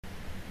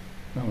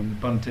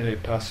Bhante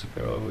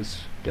Passavero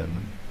was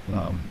again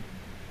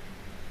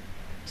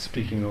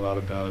speaking a lot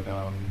about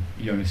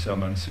Yoniso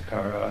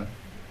Manasakara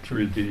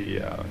through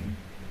the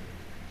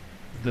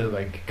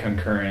like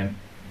concurrent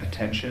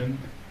attention.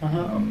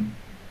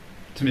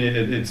 To me,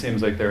 it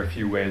seems like there are a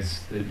few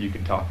ways that you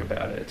can talk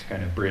about it to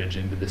kind of bridge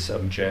into the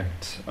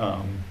subject,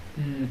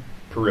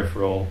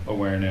 peripheral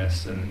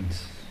awareness and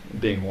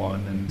being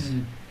one.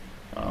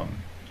 And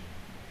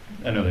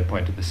I know they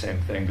point to the same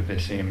thing, but they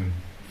seem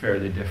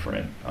fairly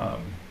different.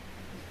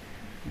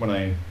 When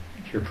I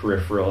hear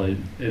peripheral,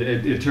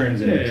 it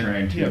turns into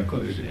trying to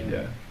include.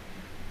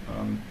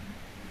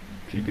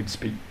 If you could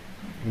speak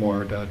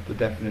more about the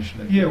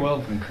definition of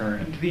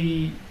concurrent.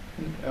 The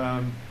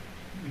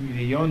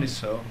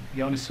Yoniso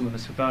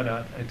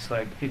Manasavada, it's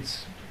like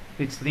it's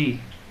the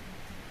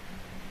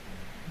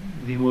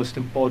most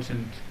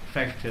important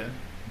factor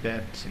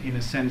that, in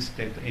a sense,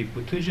 that a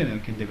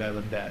Puthujjana can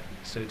develop that.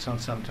 So it's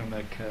not something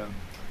like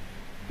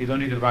you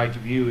don't need a right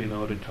view in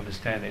order to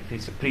understand it.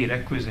 It's a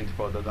prerequisite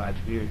for the right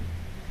view.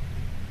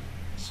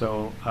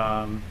 So,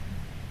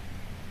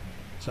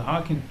 so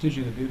how can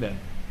Puthujjana do that?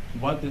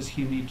 What does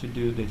he need to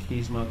do that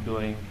he's not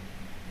doing,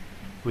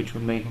 which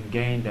will make him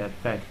gain that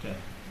factor?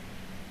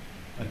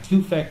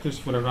 Two factors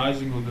for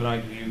arising of the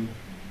right view: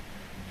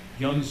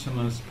 Yoniso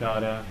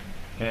Manasikara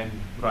and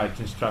right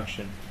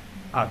instruction,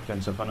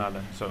 utterance of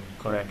another. So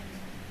correct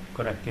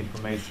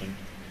information.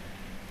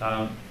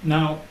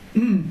 Now,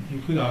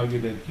 you could argue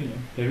that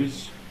there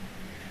is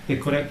the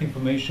correct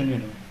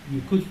information.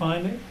 You could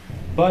find it,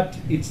 but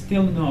it's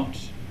still not.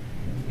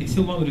 It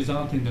still won't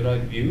result in the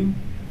right view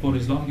for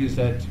as long as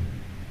that,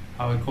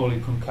 how I call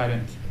it,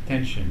 concurrent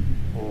attention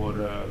or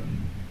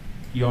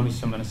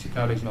Yoniso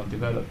Manasikara is not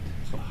developed.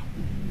 So,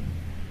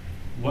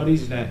 what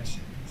is that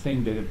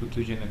thing that a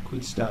Puthujjana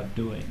could start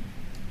doing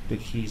that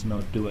he's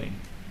not doing,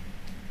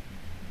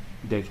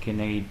 that can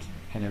aid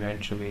and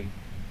eventually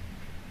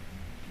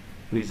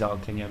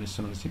result in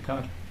Yoniso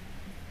Manasikara?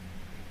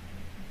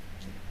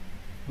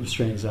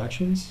 Restrain his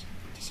actions?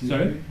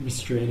 Sorry?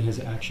 Restrain his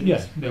actions?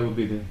 Yes, that would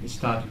be the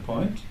starting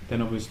point.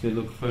 Then obviously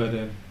look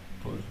further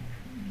for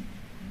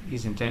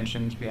his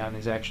intentions behind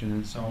his actions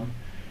and so on.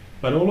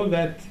 But all of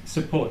that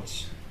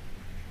supports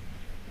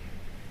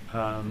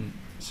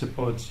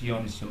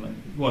Yoniso,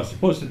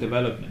 supports the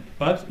development,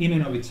 but in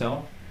and of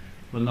itself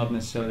will not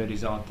necessarily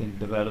result in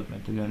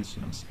development of Yoniso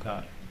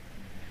Manasikara.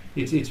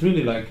 It's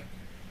really like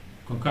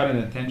concurrent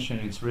attention.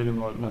 It's really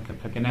more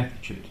like an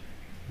attitude,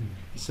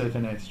 a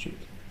certain attitude.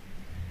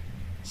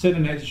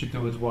 Certain attitude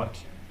towards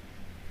what?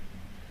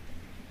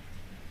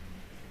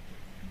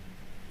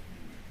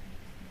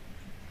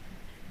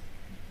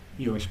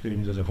 Your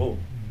experience as a whole.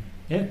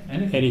 Yeah,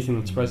 anything. Anything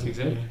that's present.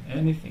 Exactly. Yeah.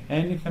 Anything.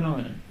 Any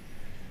phenomenon.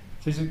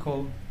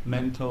 Physical,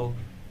 mental,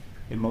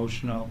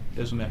 emotional,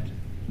 doesn't matter.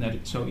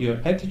 So your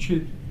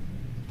attitude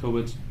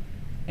towards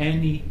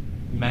any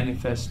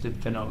manifested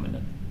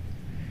phenomenon.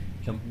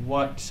 And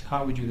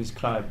how would you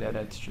describe that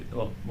attitude?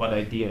 Or what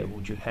idea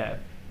would you have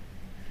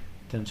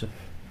in terms of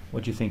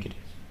what you think it is?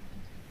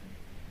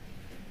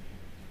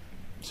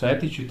 So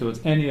attitude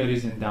towards any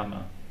arisen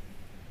Dhamma.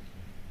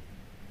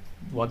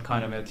 What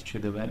kind of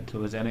attitude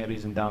towards any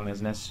arisen Dhamma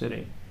is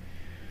necessary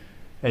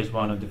as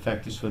one of the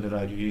factors for the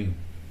right view?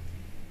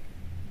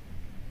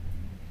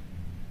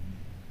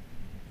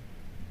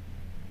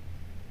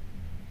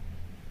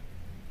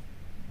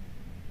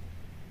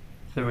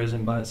 The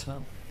reason by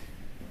itself.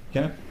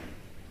 Yeah.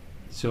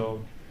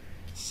 So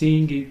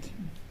seeing it,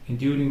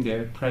 enduring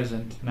there,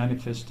 present,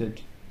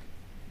 manifested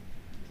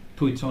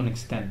to its own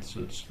extent,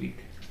 so to speak.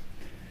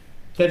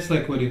 That's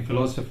like what in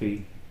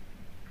philosophy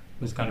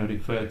was kind of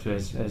referred to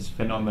as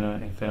phenomena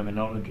and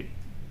phenomenology,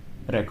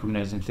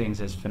 recognizing things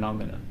as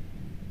phenomena.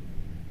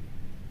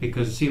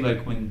 Because see,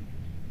 like when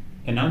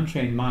an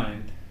untrained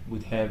mind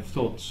would have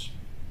thoughts,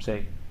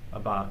 say,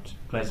 about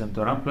pleasant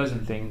or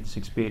unpleasant things,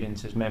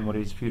 experiences,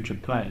 memories, future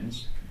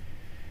plans,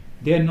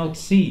 they are not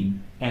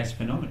seen as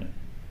phenomena.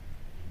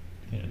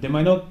 They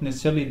might not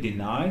necessarily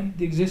deny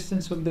the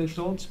existence of their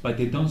thoughts, but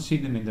they don't see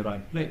them in the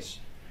right place.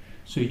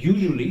 So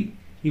usually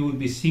it would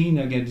be seen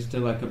against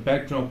like a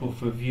backdrop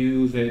of a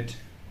view that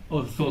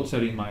all thoughts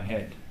are in my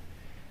head.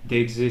 They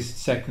exist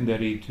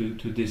secondary to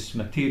this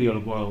material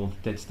world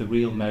that's the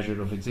real measure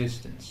of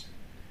existence.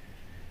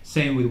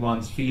 Same with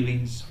one's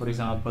feelings, for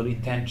example.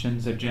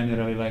 Intentions are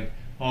generally like,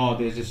 oh,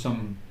 there's just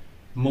some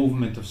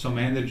movement of some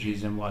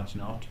energies and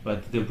whatnot,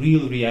 but the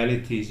real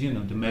reality is,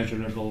 the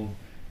measurable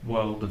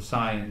world of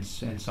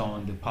science and so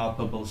on, the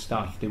palpable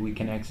stuff that we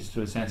can access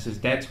through the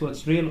senses. That's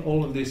what's real.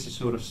 All of this is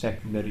sort of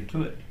secondary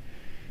to it.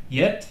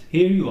 Yet,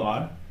 here you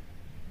are,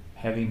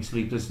 having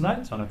sleepless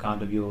nights on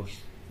account of your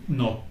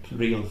not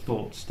real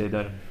thoughts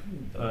that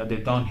they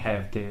don't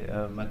have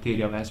the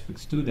material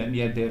aspects to them,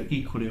 yet they're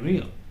equally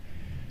real.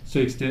 So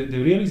it's the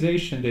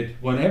realization that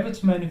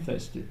whatever's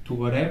manifested, to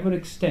whatever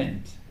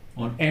extent,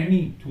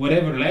 to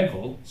whatever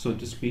level, so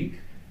to speak,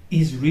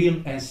 is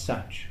real as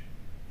such,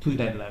 to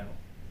that level.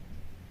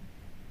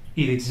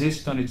 It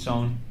exists on its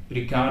own,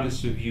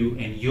 regardless of you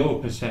and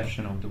your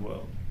perception of the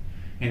world.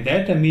 And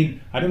that,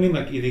 I don't mean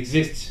like it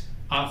exists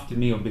after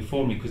me or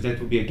before me, because that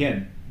would be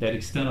again that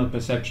external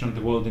perception of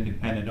the world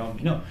independent of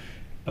me. No,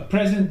 a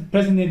present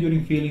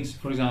enduring feelings,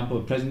 for example,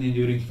 present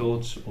enduring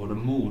thoughts or a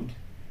mood,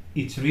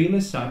 it's real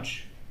as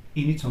such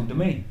in its own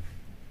domain.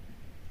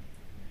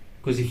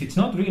 Because if it's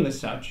not real as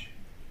such,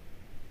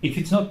 if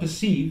it's not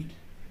perceived,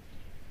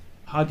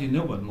 how do you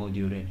know what mood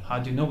you're in? How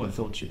do you know what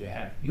thoughts you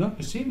have? You are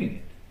perceiving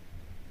it.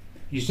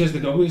 It's just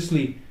that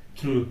obviously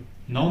through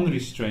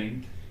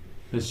non-restraint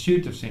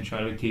pursuit of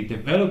sensuality,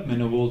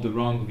 development of all the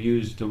wrong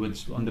views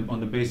towards on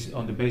the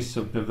basis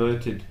of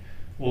perverted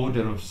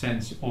order of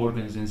sense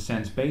organs and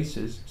sense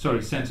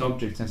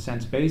objects and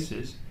sense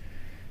bases,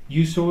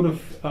 you sort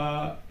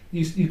of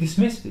you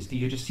dismiss this.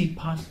 You just see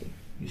past it.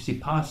 You see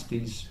past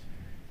these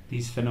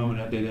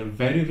phenomena that are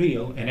very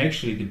real, and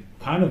actually they're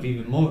kind of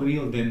even more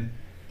real than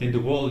the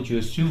world you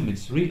assume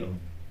it's real.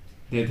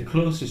 They're the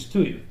closest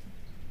to you.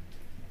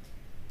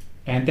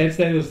 And that's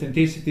that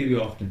authenticity we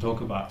often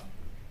talk about.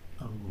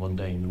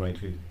 Mundane right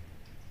view.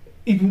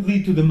 It would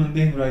lead to the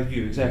mundane right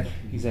view, exactly,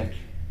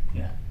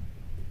 yeah.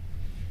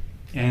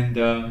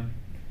 And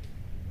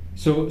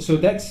so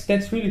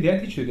that's really the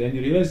attitude, and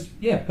you realize,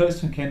 yeah, a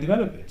person can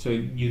develop it. So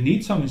you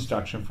need some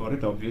instruction for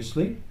it,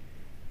 obviously.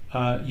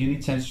 You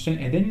need sense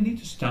restraint, and then you need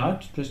to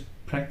start just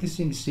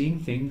practicing seeing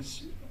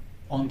things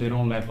on their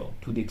own level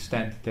to the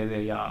extent that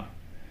they are.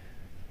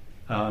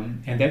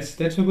 And that's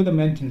what Buddha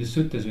meant in the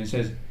suttas when he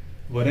says,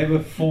 whatever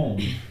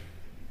form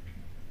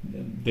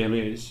there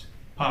is,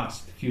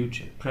 past,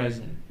 future,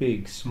 present,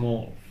 big,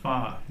 small,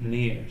 far,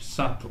 near,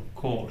 subtle,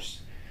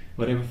 coarse,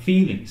 whatever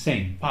feeling,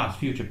 same, past,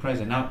 future,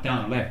 present, up,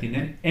 down, left,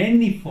 in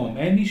any form,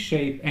 any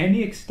shape,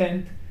 any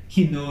extent,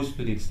 he knows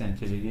to the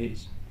extent that it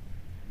is.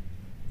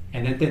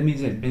 And that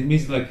means that. It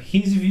means like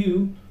his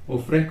view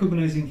of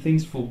recognizing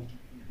things for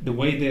the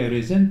way they are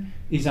arisen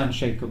is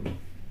unshakable.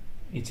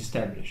 It's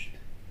established.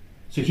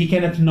 So he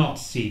cannot not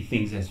see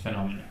things as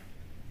phenomena.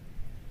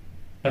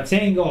 But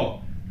saying,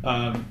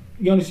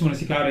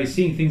 Yonisumanasikara is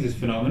seeing things as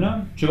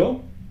phenomena,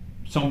 Joe,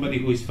 somebody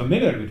who is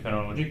familiar with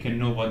phenomenology can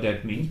know what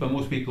that means, but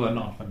most people are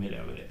not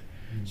familiar with it.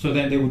 So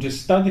then they would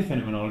just study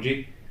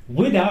phenomenology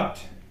without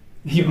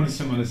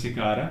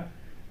Yonisumanasikara,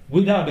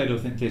 without that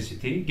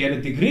authenticity, get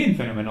a degree in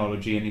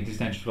phenomenology and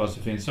existential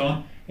philosophy and so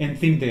on, and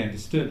think they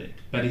understood it.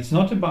 But it's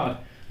not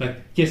about,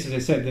 like, yes, as I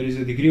said, there is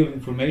a degree of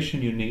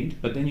information you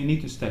need, but then you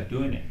need to start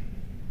doing it.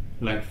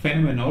 Like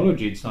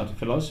phenomenology, it's not a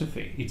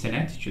philosophy, it's an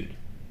attitude.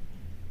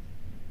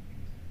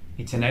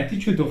 It's an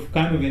attitude of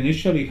kind of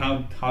initially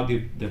how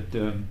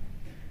the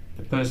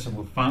person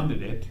who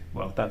founded it,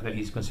 well, that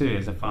he's considered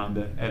as a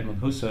founder,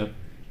 Edmund Husserl,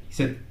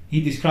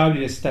 he described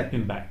it as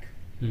stepping back.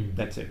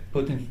 That's it.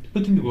 Putting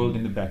the world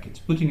in the brackets,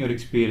 putting your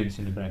experience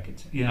in the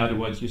brackets. In other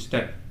words, you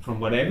step from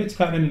whatever it's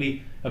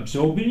currently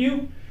absorbing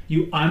you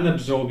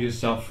unabsorb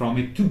yourself from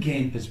it to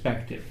gain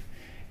perspective.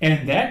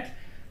 And that,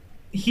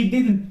 he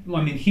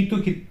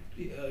took it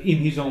in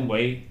his own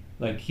way.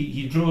 Like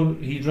he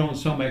drawn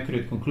some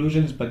accurate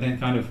conclusions, but then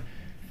kind of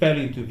fell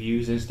into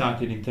views and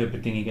started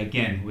interpreting it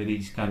again with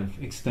these kind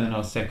of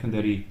external,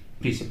 secondary,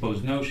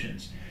 presupposed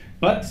notions.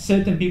 But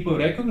certain people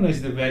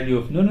recognize the value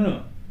of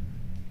no.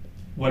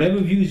 Whatever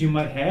views you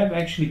might have,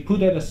 actually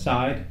put that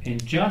aside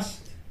and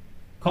just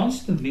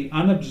constantly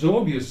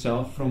unabsorb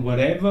yourself from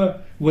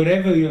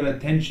wherever your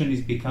attention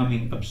is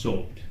becoming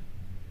absorbed.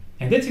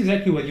 And that's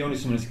exactly what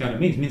Yonisumanasikara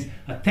means. It means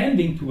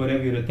attending to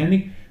whatever you're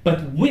attending,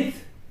 but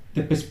with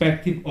the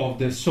perspective of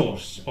the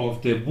source,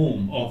 of the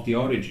womb, of the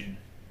origin.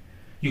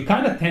 You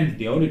can't attend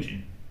the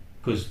origin,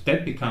 because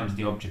that becomes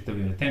the object of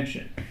your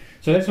attention.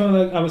 So that's why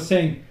I was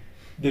saying,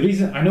 the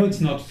reason, I know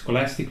it's not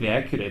scholastically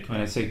accurate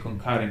when I say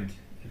concurrent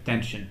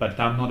attention, but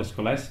I'm not a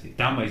scholastic.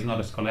 Dhamma is not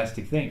a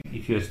scholastic thing.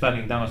 If you're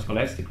studying Dhamma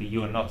scholastically,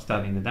 you are not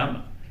studying the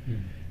Dhamma.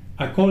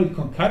 I call it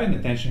concurrent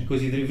attention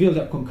because it reveals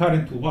that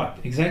concurrent to what?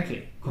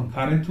 Exactly.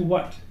 Concurrent to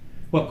what?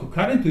 Well,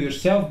 concurrent to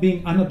yourself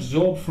being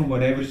unabsorbed from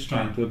whatever is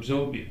trying to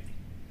absorb you.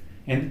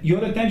 And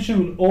your attention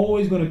will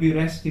always going to be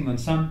resting on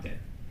something.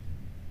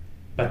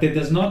 But that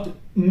does not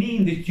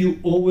mean that you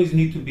always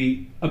need to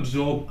be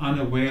absorbed,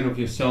 unaware of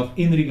yourself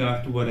in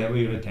regard to whatever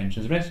your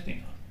attention is resting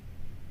on.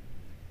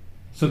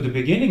 So the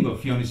beginning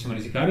of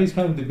Yonisumanasikara is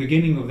kind of the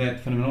beginning of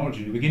that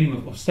phenomenology, the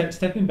beginning of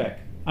stepping back,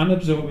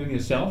 unabsorbing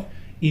yourself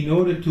in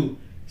order to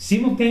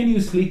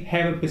simultaneously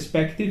have a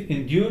perspective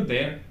endured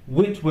there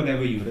with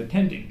whatever you're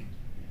attending.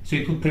 So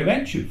it will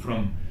prevent you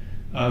from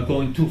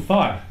going too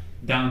far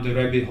down the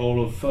rabbit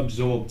hole of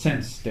absorbed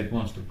sense that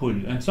wants to pull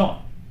you, and so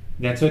on.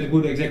 That's why the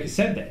Buddha exactly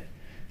said that.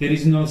 There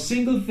is no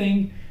single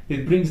thing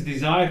that brings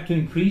desire to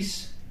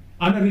increase,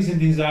 unreasoned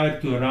desire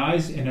to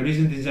arise, and a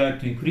reasoned desire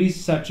to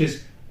increase, such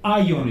as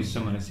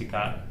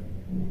Yonisumanasikara,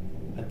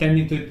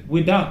 attending to it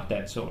without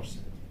that source,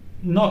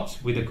 not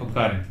with a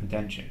concurrent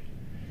intention.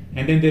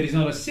 And then there is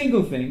not a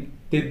single thing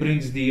that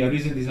brings the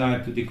arisen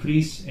desire to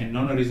decrease and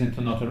non-arisen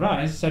to not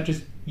arise, such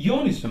as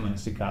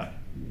Yonisumanasikara.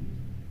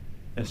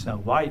 Yes, now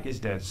why is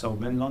that? So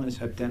when one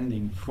is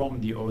attending from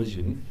the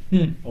origin,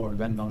 or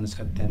when one is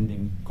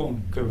attending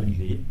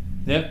concurrently,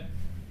 yeah,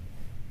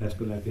 let's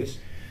go like this,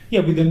 Yeah,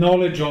 with the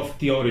knowledge of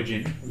the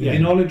origin, with the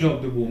knowledge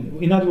of the womb.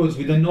 In other words,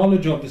 with the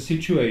knowledge of the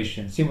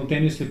situation,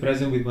 simultaneously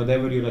present with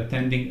whatever you're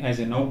attending as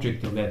an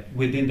object of that,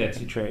 within that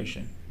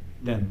situation.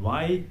 Then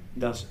why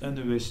does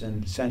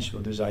unarisen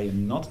sensual desire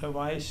not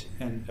arise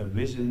and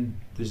arisen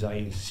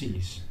desire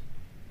cease?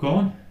 Go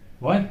on.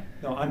 Why?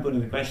 No, I'm putting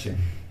the question.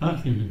 Huh?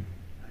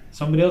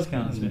 Somebody else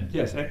can answer it.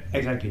 Yes,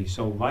 exactly.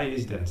 So why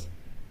is that?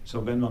 So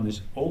when one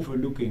is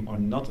overlooking or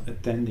not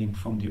attending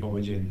from the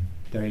origin,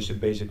 there is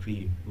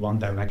basically one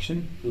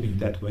direction, looking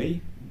that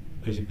way,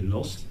 basically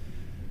lost.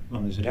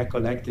 One is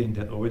recollecting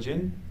that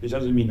origin, which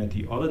doesn't mean that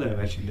the other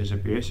direction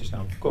disappears. It's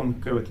now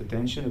concurrent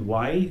attention.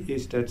 Why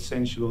is that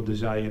sensual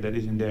desire that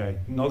is in there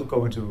not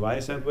going to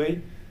rise that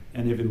way?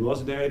 And if it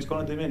was there, it's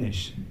going to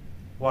diminish.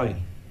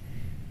 Why?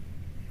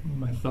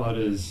 My thought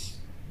is,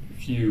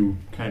 if you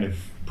kind of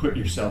put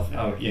yourself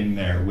out in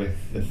there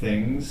with the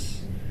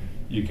things,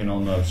 you can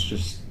almost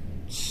just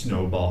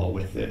snowball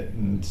with it,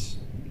 and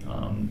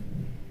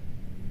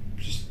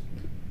just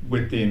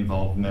with the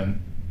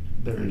involvement,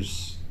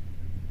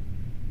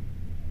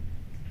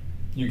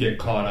 you get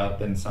caught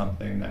up in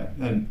something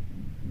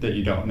that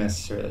you don't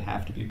necessarily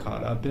have to be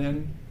caught up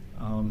in.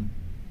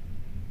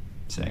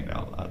 Saying it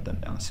out loud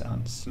that now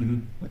sounds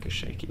like a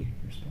shaky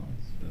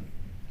response, but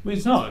Well,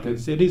 it's not.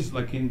 It is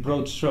like in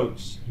broad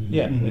strokes. Mm-hmm.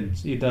 Yeah,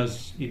 Mm-hmm.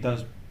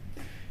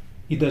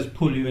 it does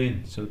pull you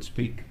in, so to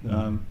speak.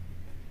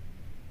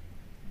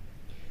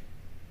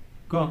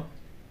 Go on.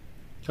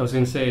 I was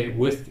going to say,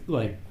 with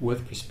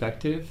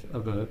perspective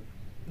of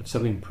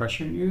something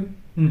pressuring you,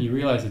 you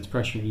realize it's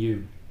pressuring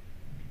you.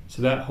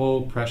 So that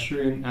whole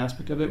pressuring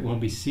aspect of it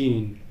won't be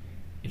seen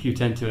if you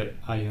tend to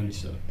it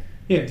Ioniso.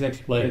 Yeah,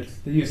 exactly. Like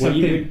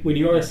when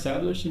you are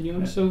established in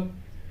Ioniso,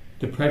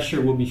 the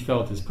pressure will be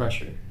felt as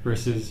pressure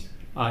versus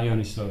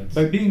Ioniso.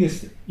 By being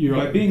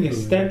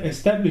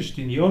established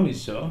in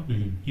Ioniso,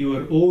 you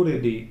are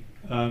already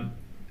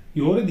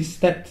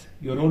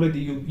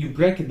you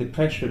bracket the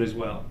pressure as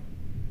well.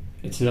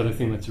 It's another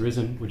thing that's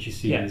arisen, which you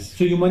see as.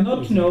 So you might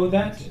not know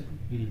that.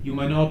 You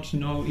might not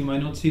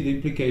see the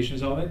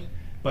implications of it.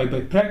 By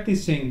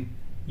practicing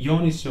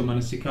Yoniso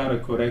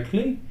Manasikara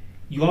correctly,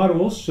 you are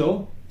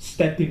also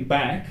stepping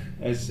back,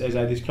 as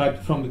I described,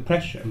 from the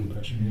pressure,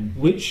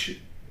 which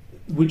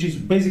is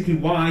basically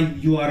why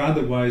you are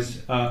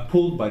otherwise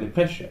pulled by the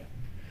pressure.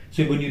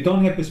 So when you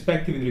don't have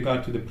perspective in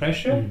regard to the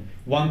pressure,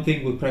 one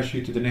thing will pressure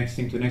you to the next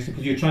thing, because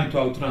you're trying to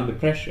outrun the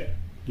pressure.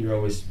 You're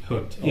always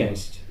hooked,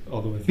 almost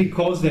all the way through.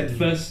 Because that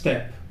first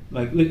step,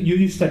 like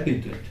you step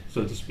into it,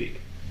 so to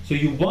speak. So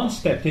you won't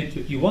step into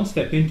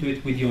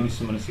it with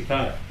Yoniso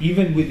Manasikara.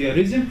 Even with the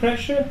arisen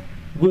pressure,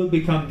 will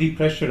become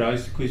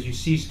depressurized because you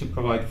cease to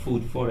provide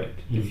food for it,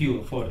 the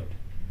fuel for it,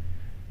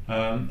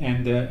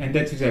 and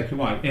that's exactly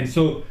why. And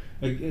so,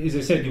 as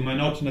I said, you might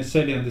not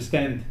necessarily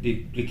understand the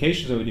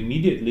implications of it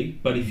immediately,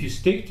 but if you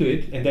stick to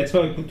it, and that's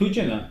why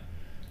Putujana,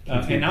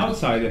 an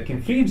outsider,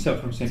 can free himself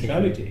from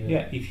sensuality.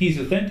 If he's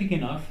authentic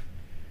enough,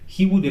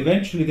 he would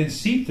eventually then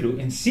see through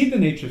and see the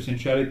nature of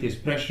sensuality as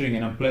pressuring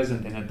and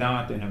unpleasant and a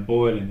dart and a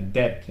boil and a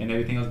depth and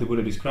everything else the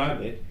Buddha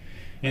described it,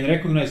 and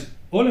recognize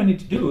all I need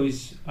to do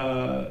is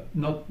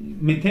not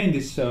maintain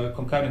this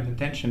concurrent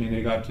attention in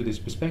regard to this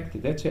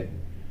perspective. That's it.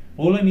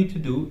 All I need to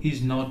do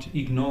is not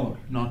ignore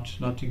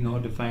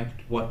the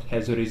fact what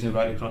has arisen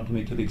right in front of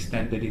me to the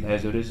extent that it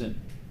has arisen.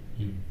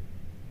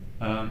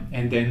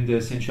 And then the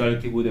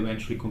sensuality would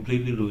eventually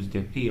completely lose the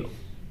appeal.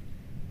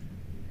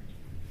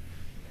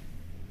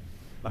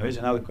 Here's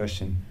another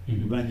question.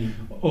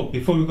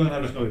 Before we go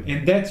on,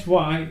 and that's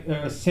why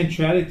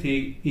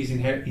sensuality is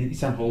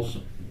it's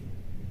unwholesome.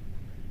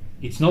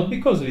 It's not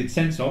because of its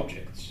sense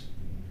objects.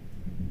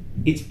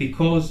 It's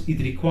because it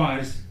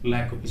requires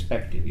lack of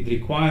perspective. It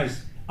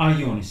requires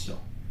Ioniso.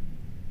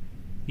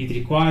 It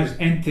requires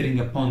entering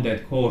upon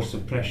that course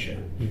of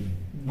pressure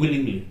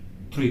willingly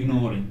through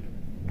ignoring.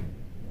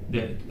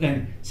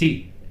 And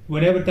see,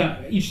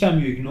 each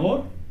time you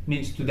ignore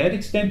means to that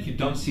extent you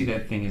don't see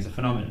that thing as a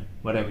phenomenon,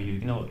 whatever you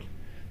ignored.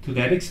 To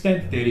that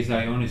extent there is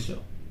Ioniso.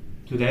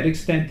 To that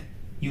extent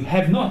you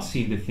have not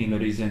seen the thing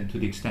arisen to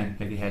the extent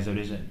that it has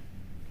arisen.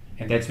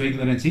 And that's why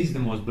ignorance is the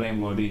most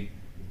blameworthy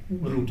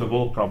root of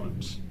all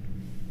problems.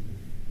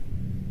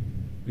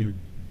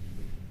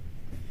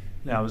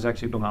 Yeah, I was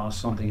actually going to ask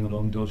something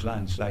along those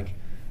lines. Like,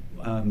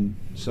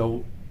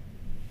 so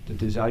the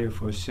desire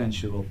for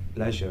sensual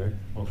pleasure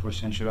or for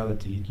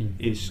sensuality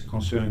is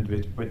concerned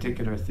with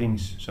particular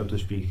things, so to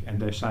speak, and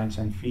their signs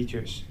and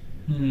features.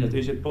 But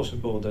is it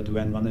possible that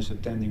when one is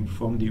attending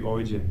from the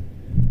origin,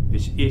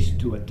 which is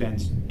to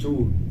attend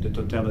to the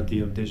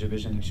totality of this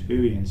arisen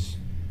experience,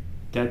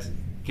 that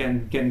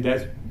can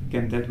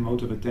that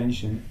mode of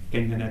attention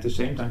can then at the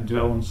same time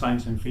dwell on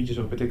signs and features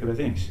of particular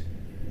things?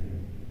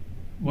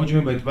 What do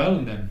you mean by dwell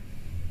on them?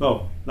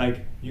 Well,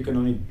 like you can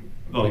only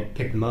Well, like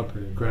pick them up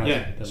or grasp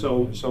yeah.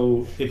 them.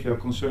 So if you're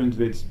concerned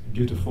with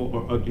beautiful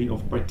or ugly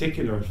of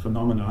particular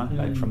phenomena,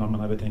 like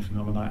phenomena within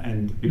phenomena,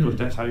 and because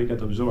that's how you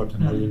get absorbed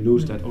and how you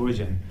lose that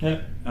origin.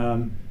 Yeah.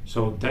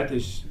 So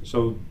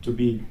to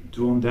be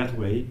drawn that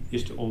way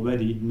is to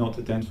already not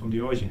attend from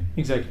the origin.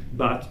 Exactly.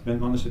 But when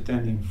one is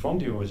attending from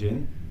the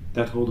origin,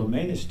 that whole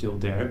domain is still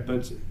there.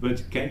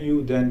 But can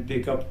you then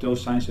pick up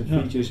those signs and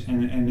features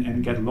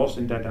and get lost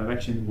in that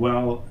direction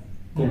while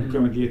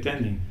concurrently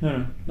attending?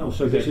 No.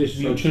 So this is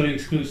mutually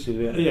exclusive.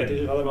 Yeah,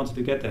 this is what I wanted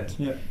to get at.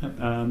 Yeah.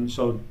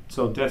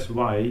 So that's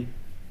why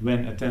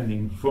when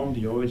attending from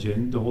the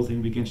origin, the whole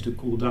thing begins to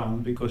cool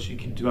down because you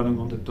keep dwelling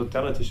on the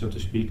totality, so to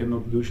speak, and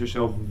not lose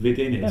yourself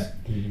within it.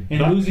 Yeah.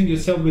 And losing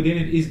yourself within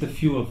it is the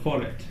fuel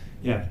for it.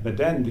 Yeah, but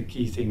then the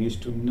key thing is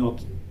to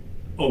not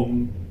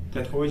own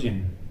that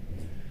origin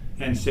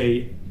and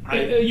say,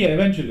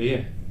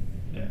 eventually,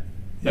 yeah.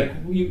 Like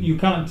you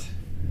can't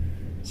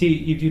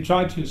see if you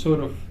try to sort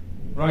of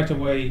right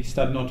away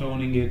start not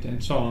owning it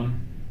and so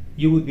on,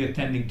 you would be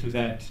attending to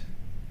that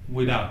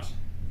without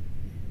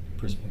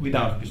perspective,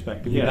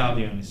 without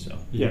the honest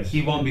self. Yes.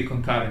 It won't be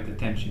concurrent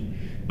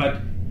attention.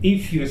 But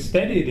if you're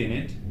steadied in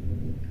it,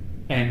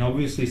 and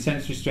obviously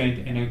sense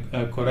restraint and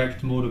a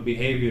correct mode of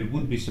behavior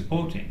would be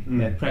supporting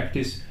that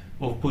practice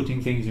of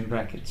putting things in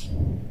brackets,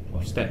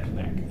 or stepping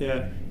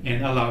back,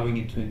 and allowing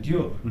it to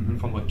endure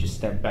from what you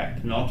step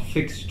back, not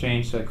fix,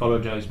 change,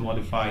 psychologize,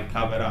 modify,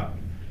 cover up.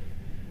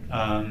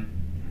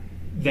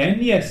 Then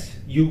yes,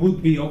 you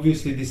would be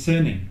obviously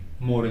discerning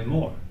more and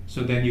more.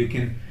 So then you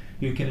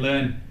can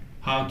learn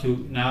how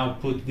to now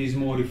put these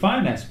more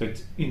refined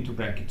aspects into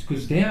brackets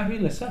because they are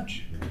real as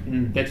such.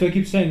 That's why I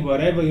keep saying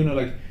whatever,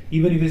 like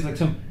even if there's like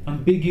some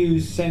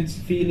ambiguous sense,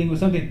 feeling or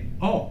something,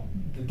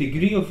 the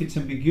degree of its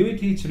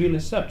ambiguity, it's real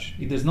as such.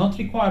 It does not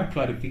require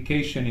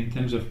clarification in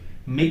terms of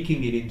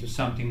making it into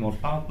something more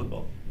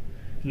palpable.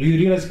 You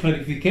realize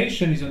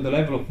clarification is on the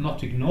level of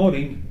not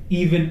ignoring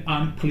even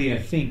unclear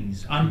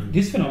things.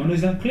 This phenomenon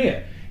is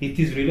unclear. It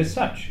is real as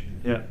such.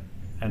 Yeah,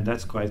 and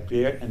that's quite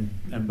clear.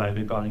 And by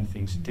regarding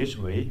things this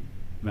way,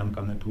 one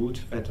can uproot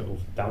fetter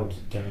of doubt.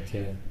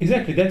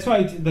 Exactly. That's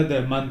why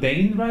the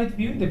mundane right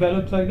view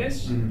developed like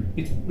this.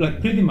 It's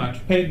like pretty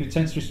much paired with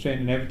sense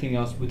restraint and everything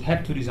else would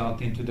have to result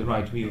into the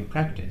right view of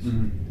practice,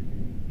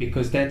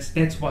 because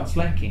that's what's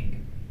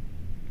lacking.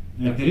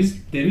 Like there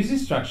is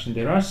instruction.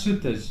 There are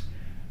suttas.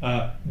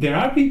 There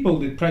are people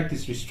that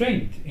practice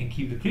restraint and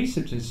keep the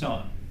precepts and so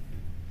on,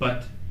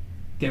 but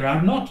there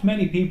are not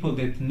many people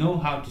that know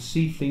how to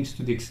see things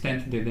to the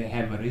extent that they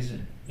have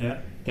arisen.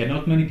 There are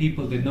not many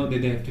people that know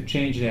that they have to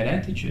change their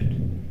attitude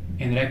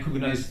and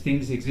recognize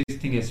things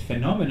existing as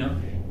phenomena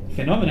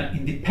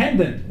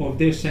independent of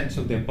their sense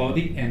of their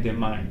body and their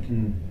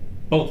mind.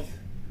 Both.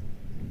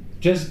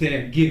 Just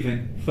they're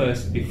given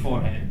first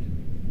beforehand.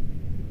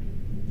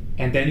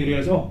 And then you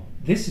realize,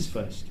 this is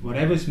first.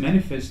 Whatever is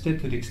manifested,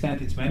 to the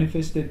extent it's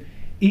manifested,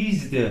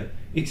 is the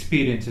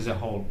experience as a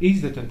whole,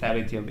 is the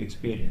totality of the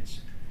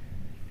experience.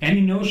 Any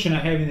notion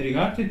I have in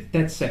regard to it,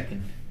 that's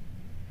second.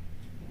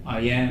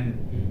 I am,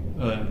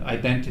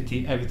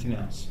 identity, everything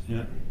else.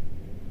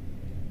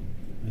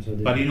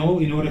 But in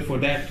order for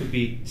that to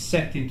be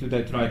set into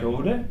that right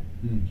order,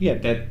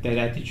 that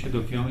attitude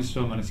of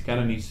Yomiso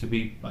Manasikara needs to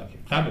be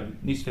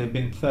needs to have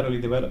been thoroughly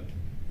developed.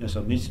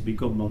 So it needs to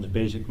become on the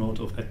basic mode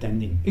of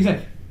attending.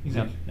 Exactly.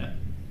 Yeah.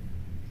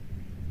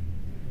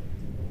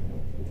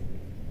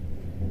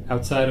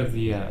 Outside of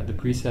the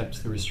precepts,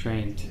 the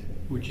restraint,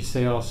 would you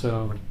say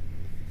also?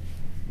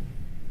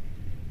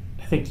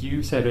 I think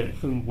you said it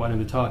from one of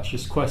the talks.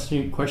 Just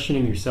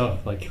questioning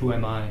yourself, like who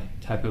am I?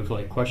 Type of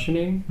like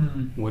questioning.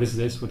 What is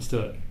this? What's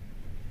the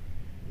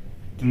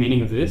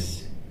meaning of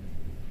this?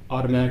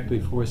 Automatically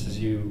forces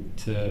you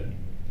to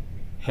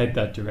head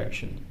that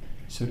direction,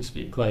 so to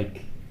speak.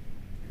 Like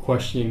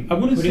questioning. I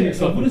wouldn't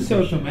say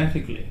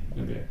automatically.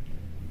 Okay.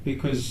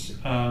 Because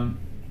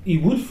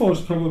it would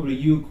force probably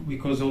you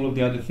because all of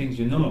the other things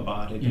you know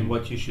about it and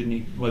what you should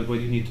need, what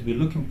you need to be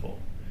looking for.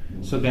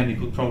 So then it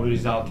would probably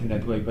result in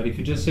that way. But if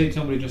you just say to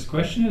somebody, just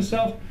question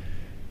yourself,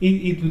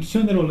 it would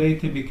sooner or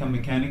later become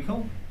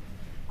mechanical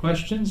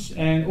questions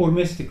or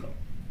mystical.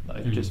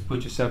 Like just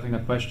put yourself in a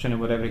question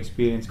and whatever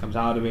experience comes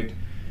out of it.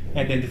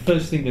 And then the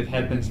first thing that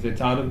happens that's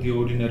out of the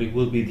ordinary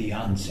will be the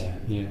answer,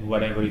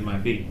 whatever it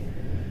might be.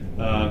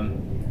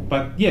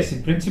 But yes,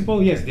 in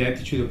principle, yes, the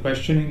attitude of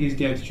questioning is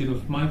the attitude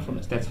of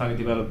mindfulness. That's how you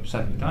develop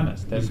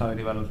sattvitanas. That's how you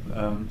develop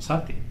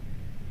sati,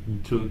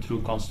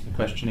 through constant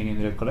questioning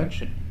and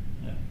recollection.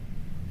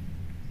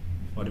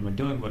 What am I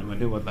doing? What am I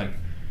doing?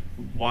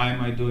 Why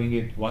am I doing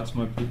it? What's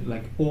my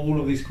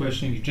all of these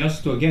questioning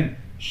just to again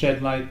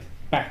shed light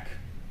back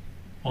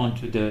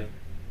onto the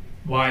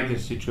wider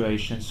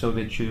situation, so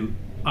that you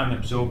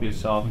unabsorb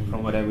yourself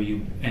from whatever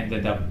you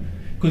ended up.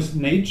 Because the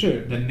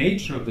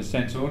nature of the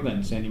sense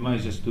organs and your mind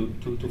is just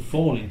to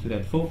fall into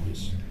that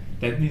focus.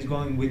 That means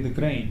going with the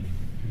grain.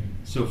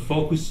 So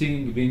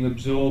focusing, being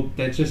absorbed,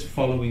 that's just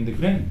following the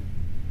grain.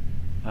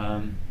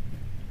 And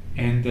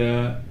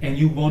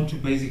you want to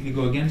basically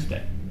go against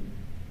that.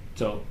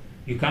 So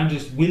You can't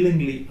just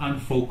willingly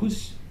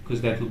unfocus,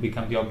 because that will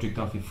become the object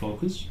of your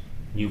focus,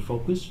 new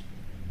focus.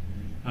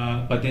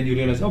 But then you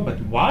realize, oh, but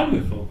while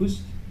you're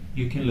focused,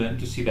 you can learn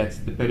to see that's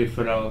the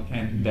peripheral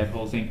and that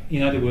whole thing.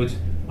 In other words,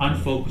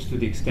 unfocus to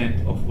the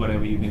extent of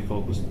whatever you've been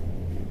focused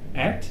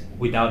at,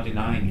 without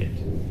denying it,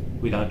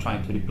 without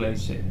trying to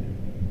replace it.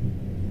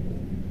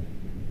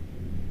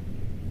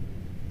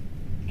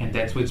 And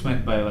that's what's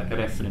meant by like a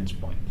reference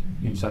point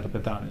in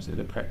Satipatthana,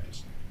 the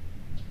practice.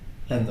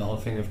 And the whole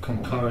thing of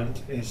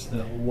concurrent is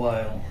the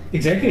while.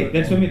 Exactly,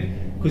 that's what I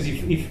mean. Because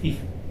if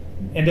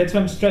and that's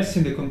why I'm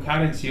stressing the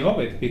concurrency of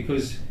it,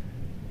 because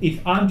if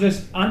I'm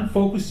just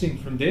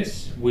unfocusing from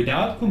this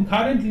without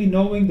concurrently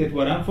knowing that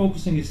what I'm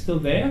focusing is still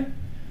there,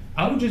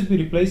 I would just be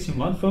replacing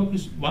one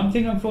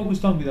thing I'm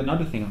focused on with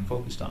another thing I'm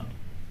focused on.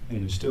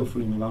 And you're still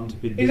fooling around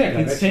with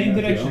Exactly, it's the same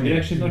direction. The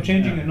direction is not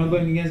changing, Yeah. you're not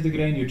going against the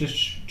grain, you're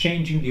just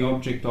changing the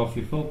object of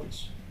your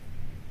focus.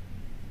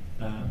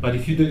 But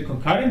if you do it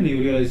concurrently, you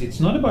realize it's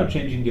not about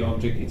changing the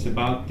object, it's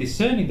about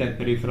discerning that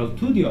peripheral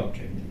to the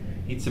object.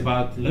 It's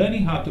about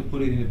learning how to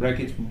put it in the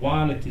brackets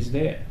while it is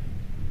there.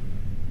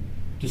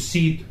 To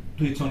see it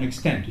to its own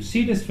extent, to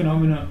see this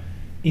phenomenon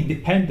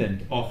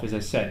independent of, as I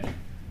said,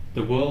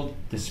 the world,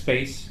 the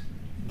space,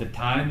 the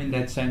time in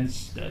that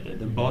sense,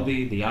 the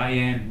body, the I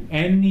am,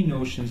 any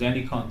notions,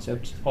 any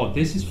concepts. Oh,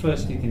 this is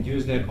first, it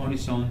endures there on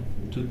its own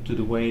to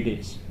the way it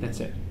is. That's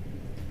it.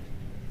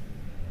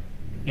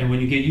 And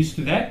when you get used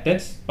to that,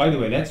 that's, by the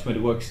way, that's where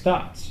the work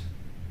starts.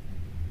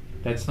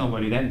 That's not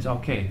where it ends.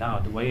 Okay, now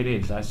the way it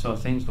is, I saw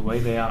things the way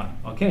they are.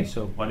 Okay,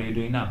 so what are you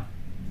doing now?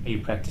 Are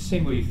you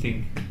practicing, or you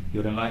think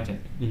you're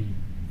enlightened?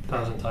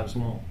 1,000 times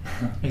more.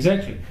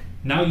 Exactly.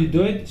 Now you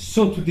do it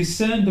so to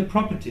discern the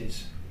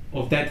properties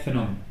of that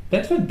phenomenon.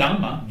 That's what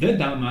Dhamma, the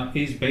Dhamma,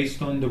 is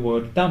based on the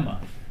word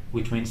Dhamma,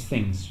 which means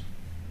things.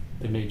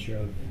 The nature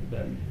of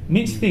that.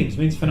 Means things,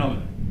 means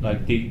phenomena.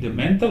 Like the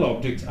mental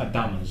objects are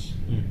Dhammas,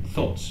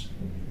 thoughts.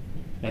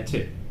 That's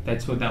it.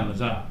 That's what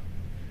Dhammas are.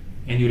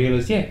 And you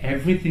realize, yeah,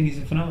 everything is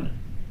a phenomenon.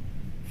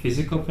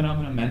 Physical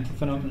phenomena, mental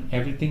phenomena,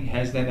 everything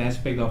has that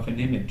aspect of an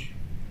image,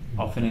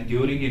 of an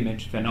enduring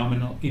image,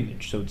 phenomenal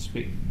image, so to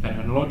speak,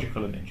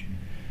 phenomenological image.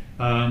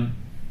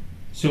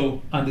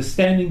 So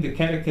understanding the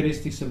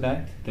characteristics of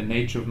that, the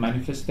nature of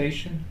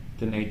manifestation,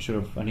 the nature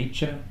of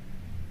anicca,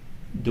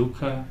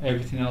 dukkha,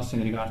 everything else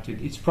in regard to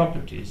it, its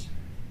properties.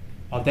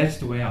 Oh, that's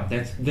the way out,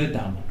 that's the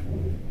Dhamma.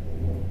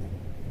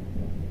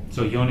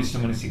 So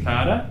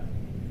Yonisamanasikara,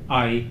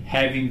 i.e.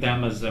 having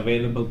Dhammas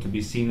available to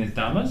be seen as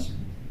Dhammas,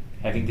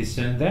 having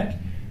discerned that,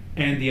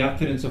 and the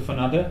utterance of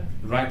another,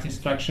 right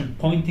instruction,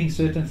 pointing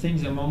certain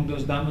things among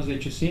those Dhammas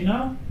that you see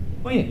now,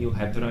 well, yeah, you'll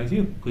have the right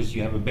view, because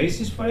you have a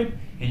basis for it,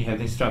 and you have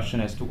the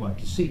instruction as to what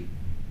to see.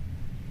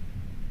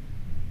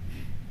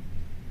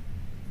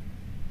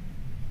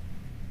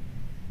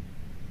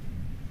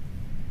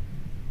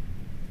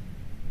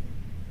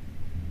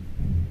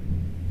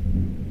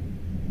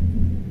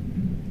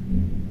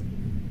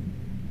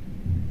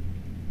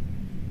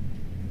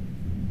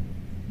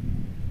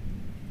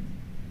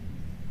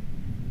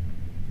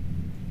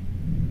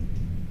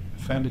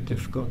 I found it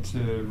difficult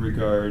to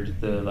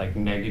regard the like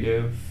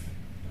negative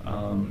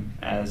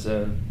as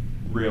a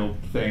real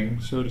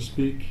thing, so to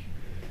speak.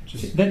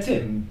 Just That's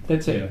it.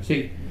 That's it. Yeah.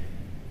 See,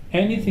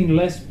 anything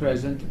less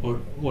present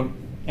or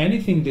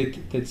anything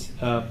that's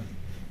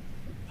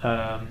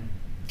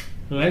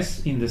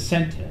less in the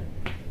center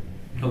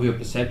of your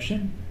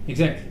perception.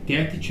 Exactly. The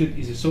attitude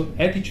is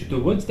attitude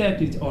towards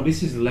that is, oh,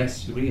 this is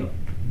less real.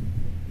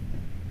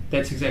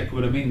 That's exactly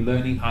what I mean.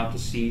 Learning how to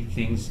see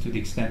things to the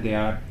extent they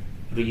are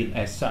real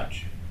as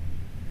such.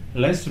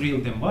 Less real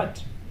than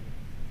what?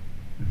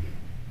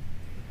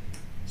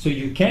 So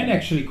you can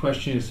actually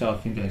question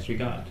yourself in that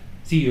regard.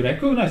 See, you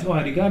recognize, oh,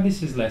 I regard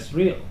this as less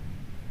real.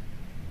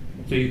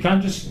 So you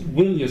can't just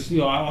will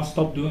yourself, I'll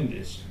stop doing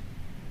this.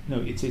 No,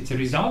 it's a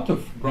result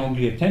of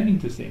wrongly attending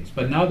to things.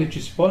 But now that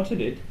you spotted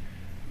it,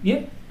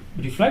 yeah,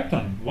 reflect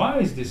on it. Why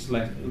is this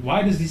less?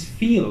 Why does this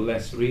feel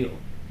less real?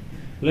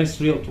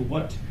 Less real to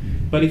what?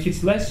 But if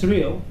it's less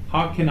real,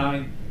 how can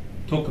I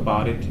talk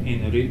about it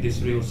in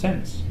this real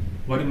sense?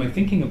 What am I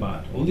thinking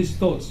about? All these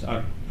thoughts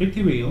are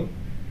pretty real,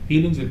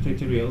 feelings are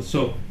pretty real,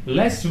 so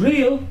less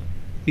real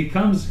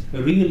becomes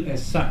real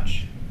as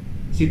such.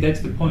 See,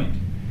 that's the point.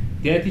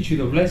 The attitude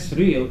of less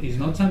real is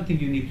not something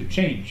you need to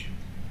change.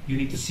 You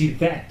need to see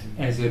that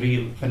as a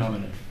real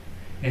phenomenon.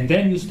 And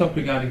then you stop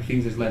regarding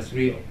things as less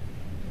real.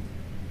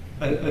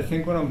 I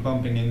think what I'm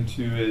bumping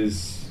into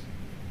is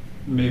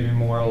maybe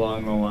more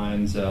along the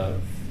lines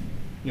of,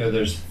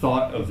 there's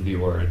thought of the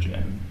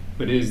origin,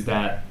 but is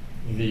that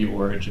the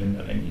origin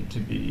that I need to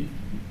be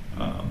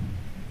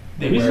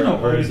There is no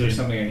or is there origin.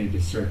 something I need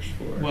to search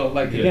for? Well,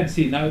 like Yeah. again,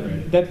 see, now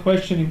Right. that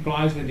question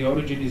implies that the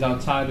origin is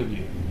outside of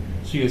you.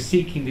 So you're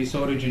seeking this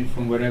origin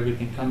from where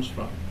everything comes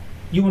from.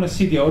 You want to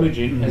see the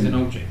origin as an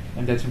object,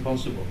 and that's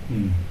impossible.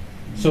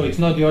 So it's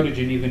not the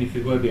origin even if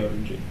it were the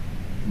origin,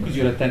 because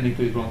you're attending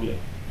to it wrongly.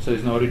 So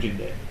there's no origin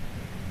there.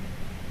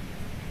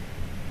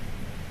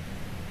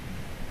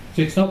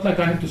 So it's not like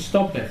I have to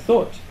stop that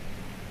thought.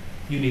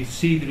 You need to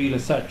see the real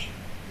as such.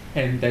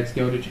 and that's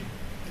the origin.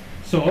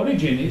 So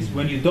origin is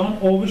when you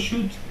don't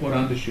overshoot or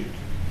undershoot.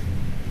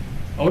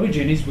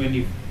 Origin is when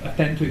you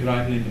attend to it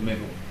rightly in the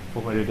middle for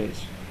what it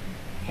is,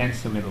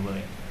 hence the middle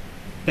way.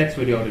 That's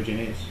where the origin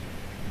is.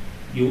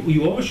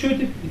 You overshoot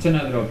it, it's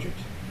another object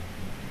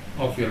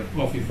of your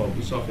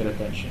focus, of your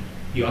attention.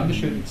 You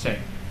undershoot it, same,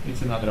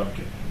 it's another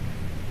object.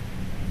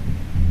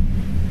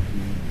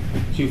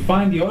 So you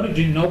find the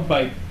origin not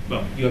by,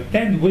 well, you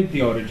attend with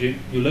the origin,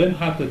 you learn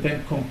how to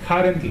attend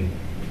concurrently,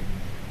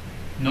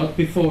 not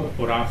before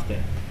or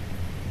after.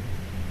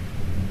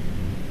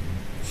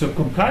 So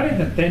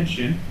concurrent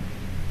attention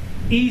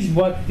is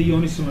what the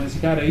Yoniso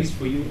Manasikara is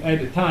for you at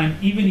the time,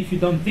 even if you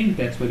don't think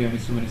that's what the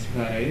Yoniso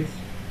Manasikara is.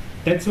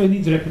 That's why it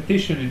needs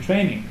repetition and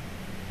training,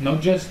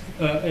 not just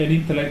an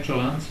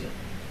intellectual answer.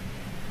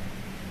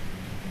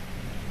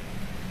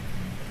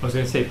 I was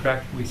going to say,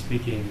 practically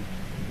speaking,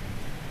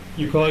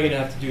 you're probably going to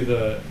have to do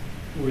the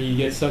where you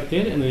get sucked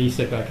in and then you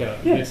step back out.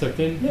 Yeah. You get sucked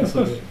in, Yeah, of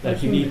so course.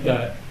 like you need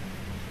that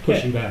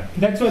pushing back.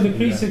 That's why the Yeah.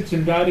 precepts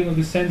and guiding of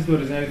the sense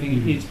doors and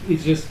everything,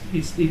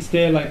 it's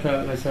there like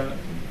a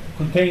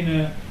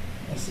container,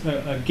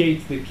 a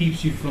gate that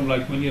keeps you from,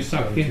 like, when you're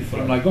sucked Going in, too from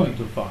far. like going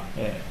too far.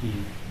 Yeah.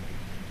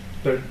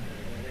 But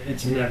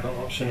it's never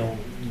optional.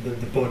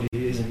 The body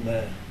isn't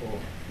there, or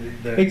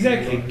they're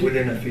Exactly. not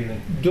within a feeling.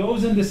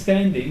 Those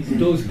understandings,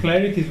 those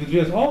clarities would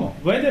realize, oh,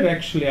 whether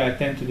actually I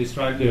attend to this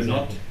rightly or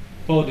not,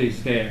 body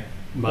is there.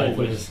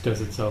 Mindfulness does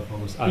itself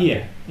almost.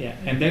 Yeah, yeah,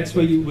 and that's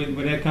where you, with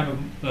that kind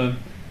of,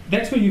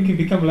 that's where you can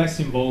become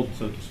less involved,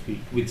 so to speak,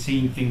 with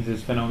seeing things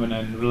as phenomena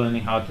and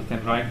learning how to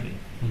attend rightly.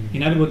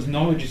 In other words,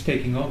 knowledge is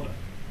taking over.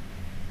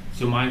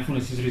 So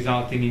mindfulness is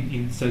resulting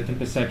in certain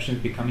perceptions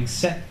becoming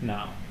set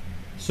now.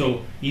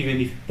 So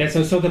even if that's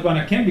how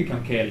Sotapatti can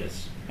become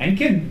careless and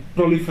can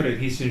proliferate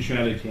his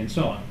sensuality and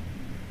so on,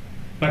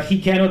 but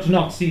he cannot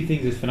not see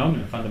things as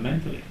phenomena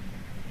fundamentally.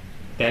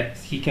 That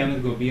he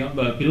cannot go beyond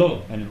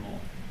below anymore.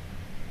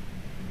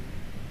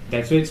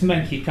 That's what it's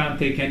meant. He can't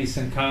take any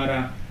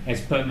sankhara as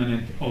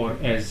permanent or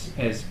as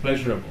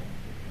pleasurable.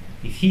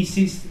 If he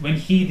sees, when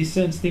he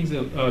discerns things,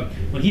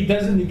 when he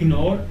doesn't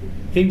ignore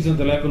things on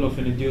the level of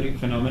an enduring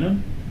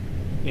phenomenon,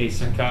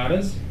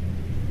 sankharas,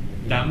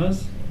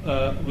 dhammas,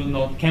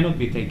 cannot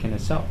be taken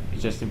as self.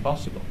 It's just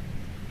impossible.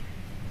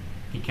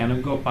 He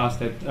cannot go past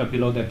that,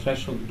 below that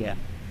threshold gap.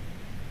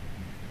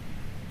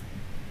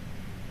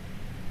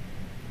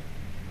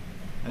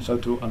 And so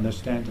to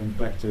understand and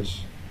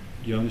practice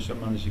Yoniso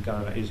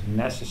Manasikara is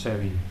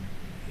necessary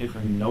if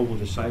a noble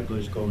disciple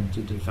is going to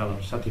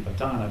develop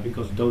Satipatthana,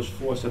 because those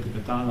four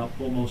Satipatthana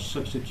almost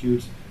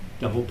substitute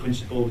the whole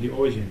principle of the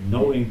origin,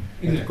 knowing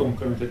the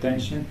concurrent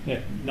attention. Yeah.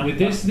 Not- With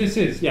this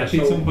is yeah,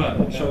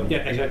 Pitsambhava. so yeah,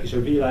 exactly. So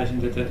realizing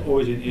that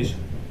origin is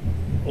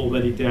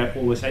already there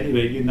always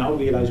anyway. You now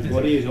realize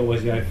body is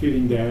always there,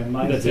 feeling there,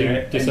 mind That's is there.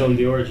 it. Disown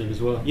the origin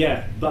as well.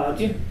 Yeah, but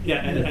and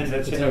that's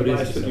That's how it is,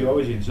 applies to the so.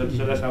 origin. So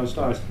that's how it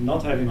starts.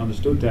 Not having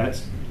understood that,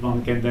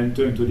 one can then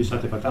turn to the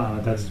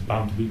Satipatthana. That's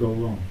bound to be go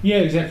wrong. Yeah,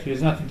 exactly.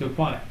 There's nothing to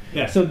apply.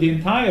 Yeah. So the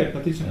entire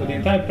participant, the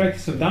entire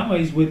practice of Dhamma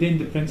is within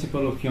the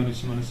principle of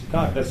Yoniso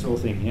Manasikara. That's the whole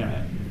thing.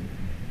 Yeah.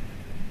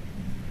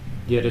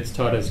 Yet it's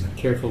taught as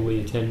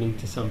carefully attending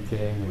to something,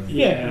 or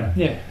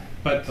Yeah.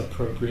 But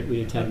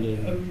appropriately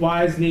attending.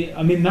 wisely,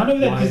 I mean, none of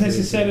that is Wisely,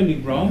 necessarily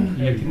wrong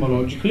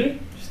etymologically,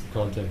 Just the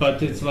context.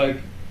 but it's like,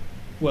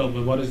 well,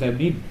 but what does that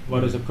mean?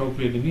 What does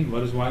appropriately mean? What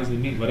does wisely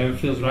mean? Whatever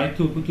feels right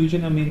to a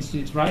Putujana means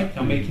it's right.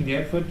 I'm making the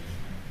effort.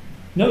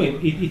 No,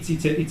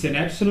 it's an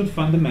absolute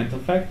fundamental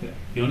factor.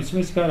 The only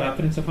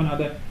appearance of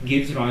another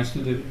gives rise to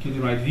the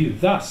right view.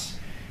 Thus,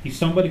 if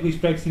somebody who is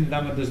practicing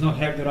Dhamma does not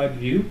have the right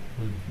view,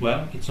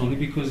 well, it's only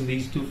because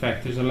these two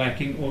factors are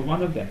lacking, or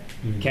one of them.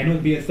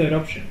 Cannot be a third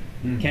option.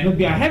 Cannot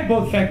be, I have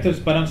both factors,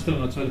 but I'm still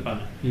not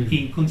Sotapatti.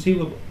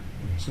 Inconceivable.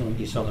 So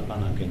the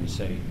Sotapatti can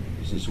say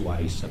this is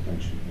wise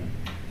attention.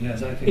 Yeah,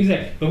 exactly.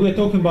 Exactly. But we're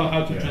talking about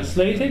how to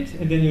translate it,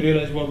 and then you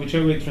realize, well,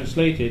 whichever way you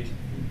translate it,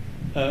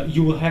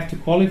 you will have to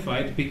qualify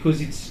it,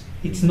 because it's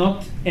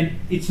not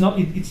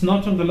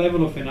on the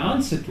level of an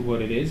answer to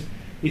what it is.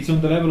 It's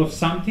on the level of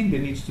something that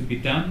needs to be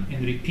done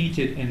and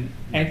repeated, and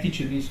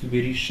attitude needs to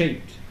be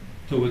reshaped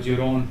towards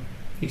your own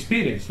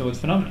experience, towards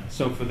phenomena.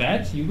 So for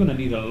that, you're going to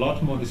need a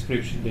lot more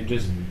description than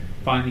just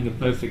finding a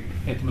perfect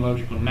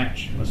etymological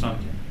match or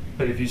something.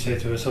 But if you say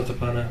to a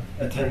Sotapanna,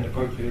 attend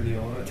appropriately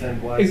or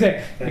attend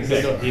wisely,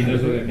 Exactly. He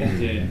knows what it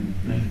means.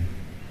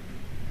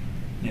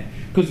 Yeah.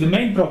 Because the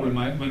main problem,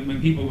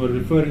 when people were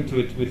referring to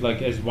it with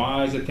like as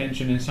wise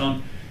attention and so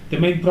on, the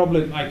main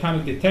problem I kind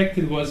of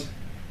detected was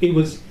it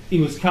was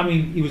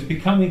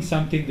becoming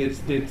something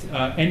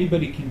that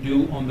anybody can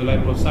do on the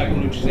level of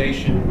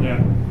psychologization.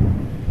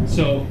 Yeah.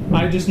 So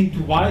I just need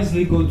to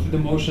wisely go through the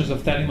motions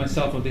of telling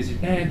myself, oh, this is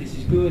bad, this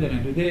is good, and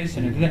I do this,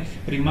 and I do that.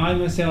 Remind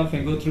myself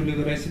and go through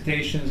little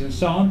recitations and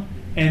so on.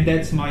 And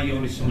that's my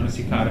Yoniso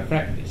Manasikara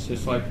practice.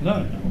 It's like,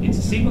 no. It's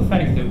a single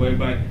factor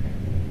whereby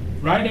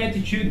right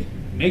attitude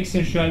makes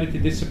sensuality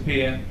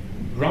disappear,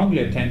 wrongly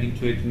attending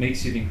to it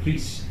makes it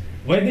increase.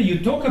 Whether you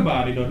talk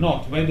about it or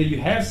not, whether you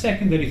have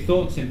secondary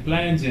thoughts and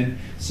plans and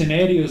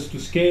scenarios to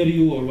scare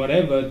you or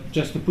whatever,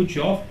 just to put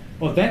you off,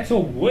 well, that's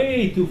all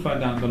way too far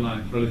down the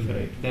line,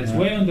 proliferate. That's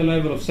way on the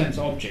level of sense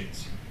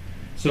objects.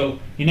 So,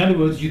 in other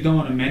words, you don't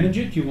want to manage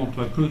it, you want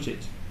to approach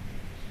it.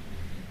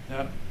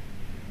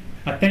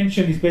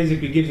 Attention is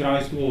basically gives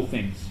rise to all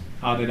things,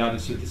 how that other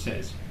sutta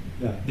says.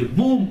 The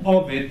womb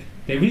of it,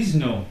 there is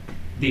no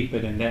deeper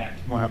than that.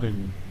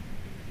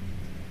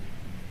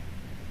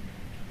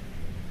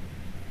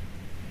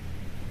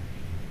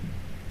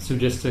 So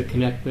just to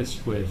connect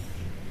this with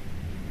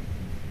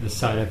the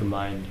sign of the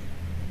mind,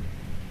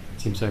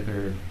 it seems like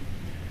they're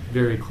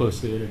very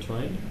closely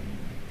intertwined.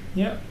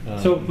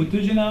 So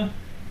Putujana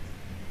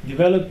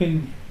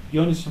developing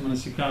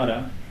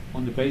Yonisamanasikara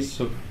on the basis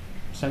of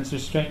sense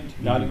restraint,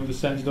 guarding of the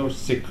sense doors,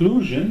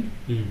 seclusion.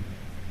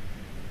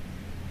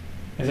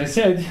 As I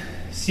said,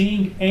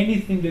 seeing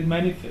anything that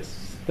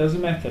manifests,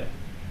 doesn't matter.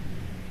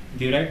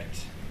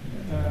 Direct,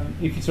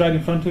 if it's right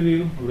in front of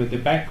you or at the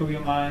back of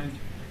your mind,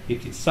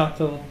 if it's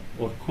subtle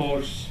or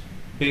coarse,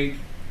 big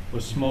or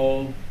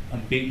small,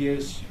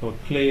 ambiguous or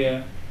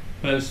clear,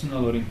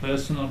 personal or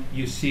impersonal,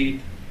 you see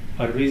it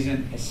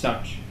arisen as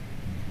such.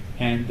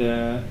 And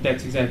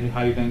that's exactly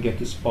how you then get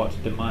to spot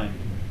the mind.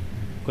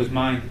 Because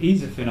mind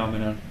is a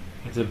phenomenon,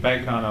 it's a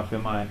background of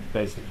your mind,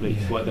 basically,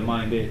 is what the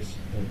mind is.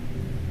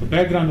 The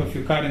background of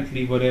your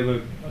currently,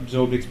 whatever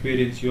absorbed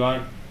experience you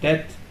are,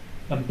 that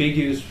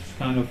ambiguous,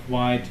 kind of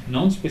wide,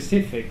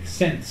 non-specific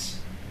sense,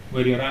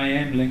 where your I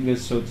am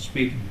lingers, so to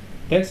speak,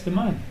 that's the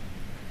mind.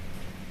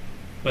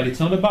 But it's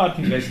not about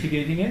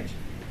investigating it,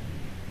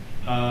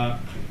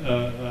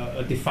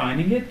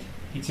 defining it,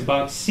 it's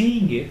about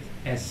seeing it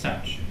as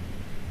such.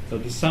 So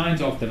the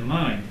signs of the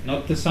mind,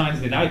 not the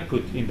signs that I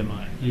put in the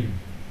mind.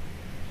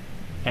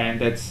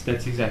 And that's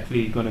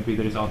exactly going to be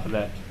the result of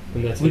that.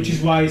 Which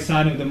is why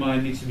sign of the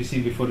mind needs to be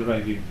seen before the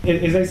right view.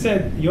 As I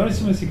said,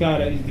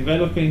 Yonisamanasikara is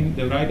developing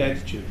the right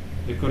attitude,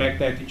 the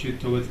correct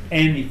attitude towards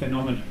any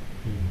phenomenon.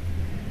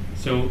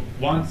 So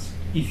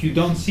if you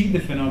don't see the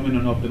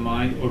phenomenon of the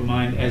mind or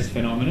mind as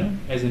phenomenon,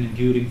 as an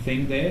enduring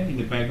thing there in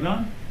the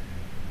background,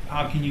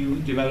 how can you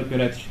develop your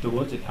attitude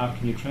towards it? How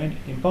can you train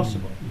it?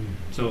 Impossible.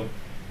 So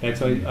that's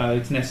why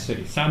it's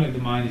necessary. Sign of the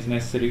mind is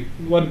necessary.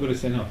 What would I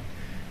say? No.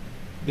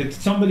 That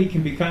somebody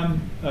can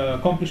become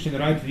accomplished in the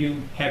right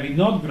view having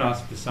not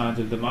grasped the signs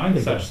of the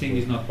mind, such thing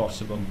is not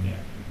possible.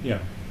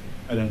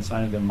 And then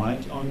sign of the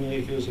mind only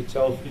reveals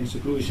itself in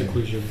seclusion.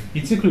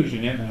 In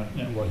seclusion,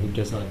 One who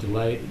does not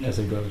delight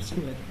doesn't go to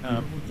school.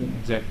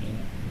 Exactly.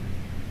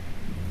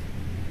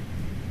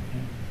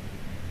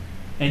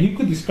 And you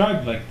could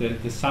describe like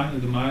the sign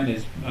of the mind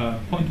as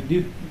point of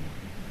view,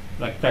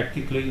 like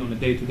practically on a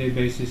day-to-day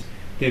basis.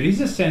 There is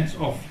a sense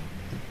of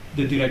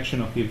the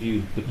direction of your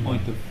view, the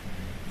point of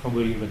from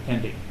where you're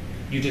attending.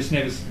 You just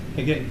never,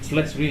 again, it's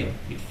less real.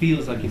 It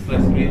feels like it's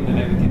less real than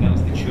everything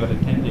else that you are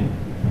attending.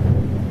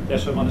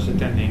 That's why one is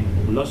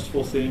attending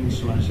lustful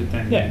things, one is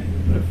attending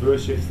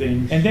aversive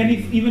things. And then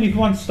even if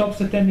one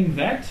stops attending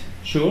that,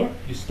 sure,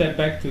 you step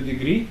back to a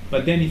degree,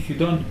 but then if you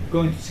don't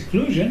go into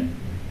seclusion,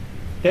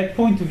 that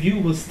point of view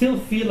will still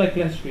feel like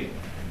less real.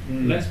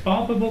 Less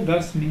palpable,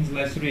 thus means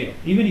less real.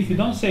 Even if you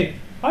don't say,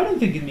 I don't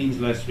think it means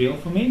less real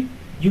for me,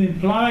 you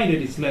imply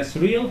that it's less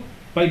real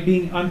by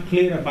being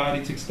unclear about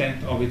its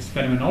extent of its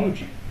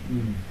phenomenology.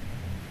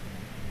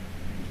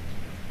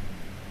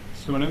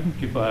 So whenever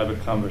people have a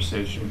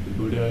conversation with the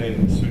Buddha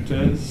in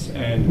suttas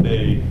and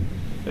they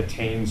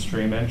attain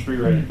stream entry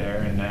right there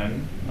and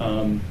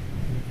then,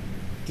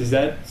 does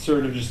that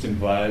sort of just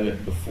imply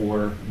that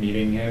before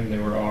meeting him they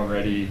were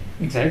already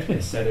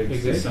ascetics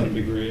to some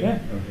degree? Yeah.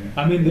 Okay.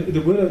 I mean,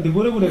 the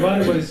Buddha would have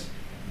otherwise,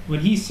 when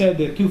he said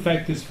the two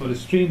factors for the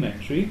stream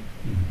entry,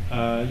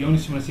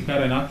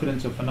 Yonisamanasikara and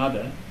utterance of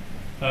another,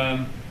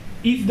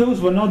 if those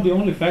were not the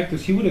only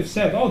factors, he would have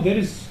said, oh, there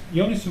is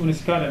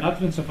Yonisamanasikara and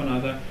utterance of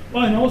another.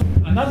 Well, and also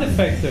another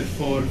factor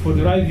for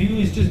the right view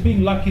is just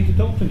being lucky to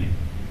talk to me.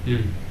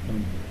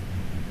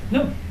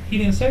 No, he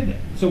didn't say that.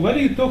 So whether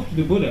you talk to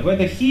the Buddha,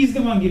 whether he's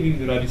the one giving you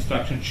the right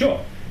instruction,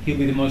 sure, he'll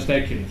be the most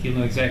accurate. He'll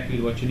know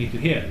exactly what you need to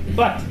hear.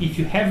 But if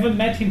you haven't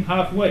met him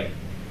halfway,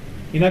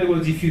 in other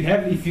words, if you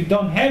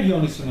don't have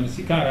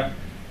Yonisamanasikara,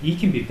 he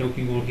can be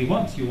talking all he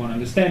wants, you won't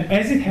understand,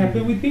 as it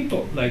happened with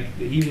people. Like,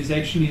 he was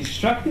actually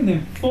instructing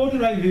them for the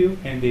right view,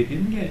 and they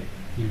didn't get it.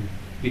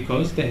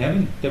 Because they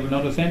were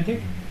not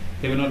authentic.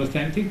 They were not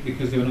authentic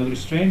because they were not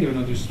restrained. They were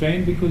not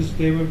restrained because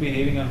they were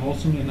behaving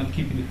unwholesomely and not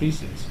keeping the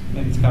precepts.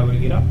 And it's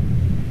covering it up.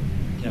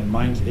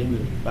 Mind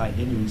by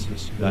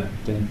hindrances that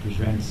then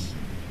prevents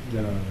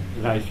the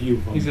right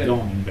view from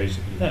dawning,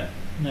 basically.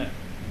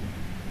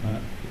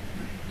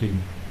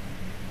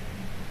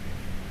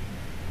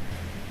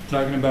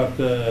 Talking about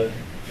the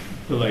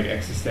like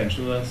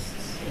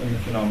existentialists and the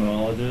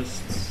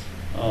phenomenologists,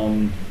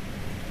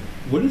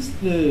 what is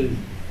the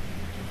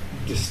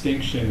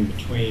distinction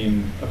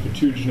between a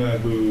Putujana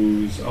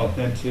whose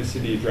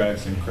authenticity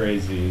drives him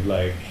crazy,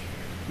 like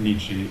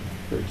Nietzsche,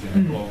 for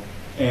example,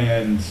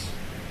 and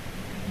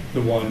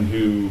the one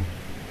who,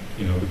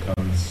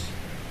 becomes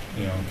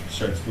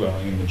starts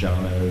dwelling in the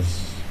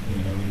jhanas.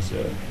 He's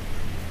a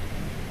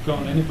Go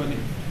on, anybody?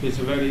 It's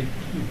a very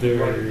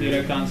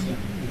direct answer.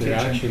 Their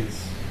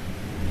actions,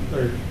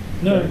 or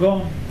No, go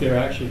on. their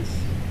actions.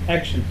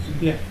 Actions,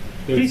 yeah.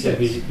 They'd still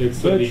be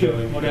Virtue,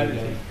 going,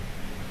 morality.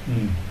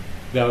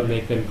 that would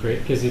make them great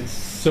because it's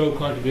so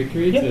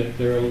contradictory Yeah. to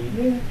their own.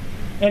 Yeah.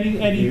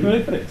 Any View?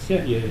 preference,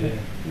 yeah. Yeah.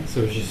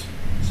 So it's just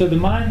So the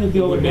mind would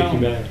be would make you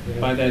overwhelmed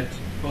mad. by that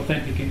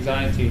authentic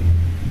anxiety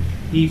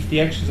if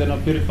the actions are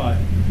not purified.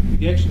 If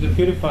the actions are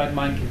purified,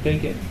 mind can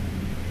take it.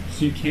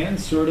 So you can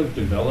sort of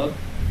develop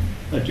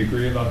a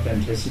degree of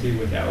authenticity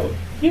without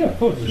Yeah, of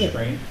course. Yeah.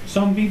 restraint.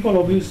 Some people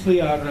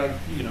obviously are,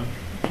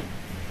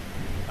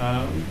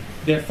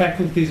 their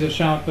faculties are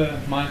sharper,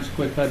 minds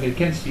quicker, they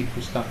can see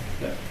through stuff.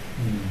 Yeah.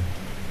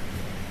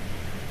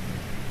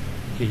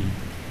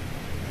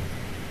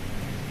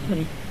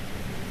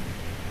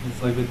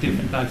 It's like with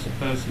different types of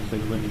persons,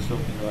 like when you're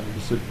talking about in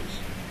the sutras.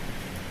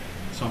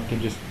 Some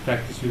can just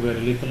practice with very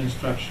little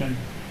instruction,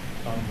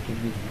 some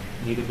can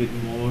need a bit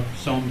more,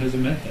 some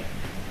doesn't matter.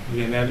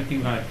 We have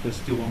everything right, they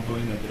still won't go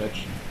in that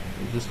direction.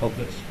 It's just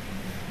hopeless.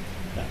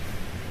 Yeah.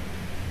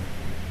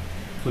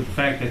 But the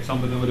fact that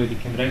somebody already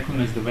can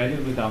recognize the value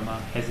of the Dhamma,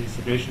 has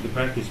inspiration to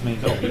practice,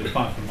 means you're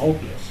far from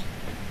hopeless.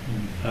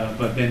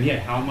 But then,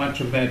 how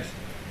much of that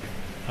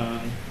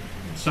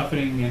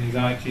suffering and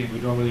anxiety and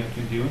withdrawal you have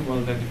to endure?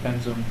 Well, that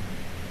depends on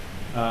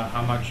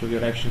how much of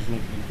your actions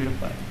need to be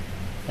purified.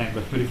 And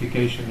but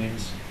purification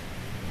means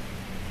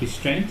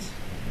restraint,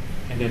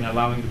 and then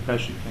allowing the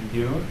pressure to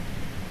endure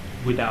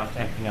without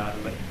acting out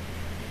of it.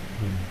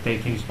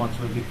 Taking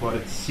responsibility for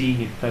it,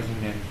 seeing it present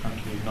there in front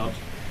of you, not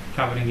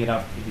covering it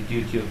up with the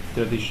duty of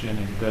tradition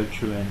and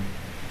virtue and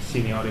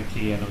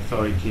seniority and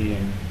authority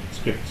and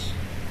scripts.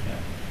 Yeah.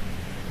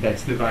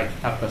 That's the right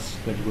tapas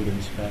that Buddha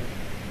described.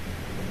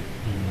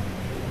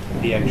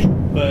 The actual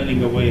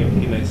burning away of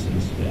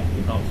kilesas,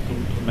 not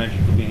through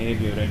magical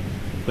behavior and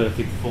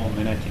perfect form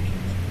and etiquette.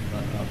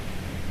 Not.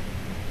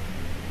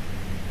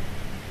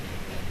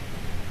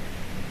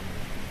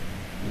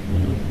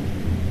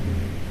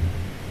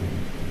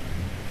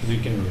 Because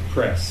you can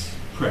repress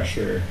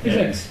pressure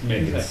Exactly. and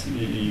make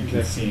Exactly. it, you can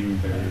Exactly. seem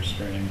very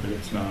restrained, but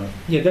it's not.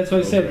 Yeah, that's why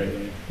I said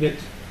overtly. that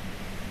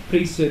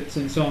precepts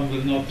and so on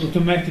will not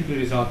automatically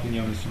result in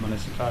Yoga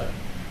Manasikara.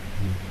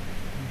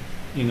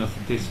 In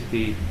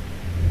authenticity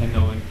and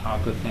knowing how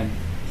to attend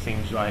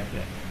things right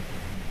there.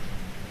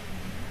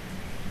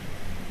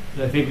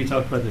 I think we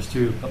talked about this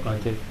too,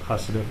 Bhante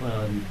Hasada.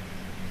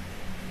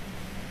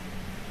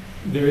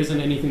 There isn't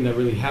anything that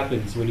really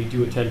happens when you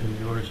do attend from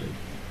the origin.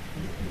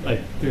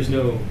 Like, there's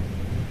no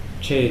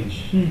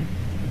change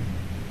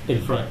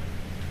in front.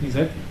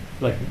 Exactly.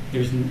 Like,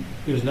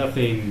 there's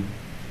nothing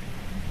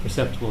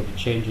perceptible that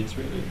changes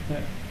really.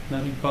 Yeah.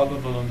 Nothing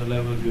palpable on the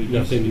level you're used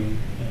Nothing. to.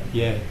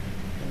 Yeah.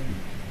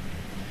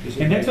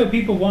 And that's why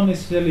people won't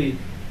necessarily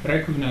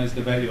recognize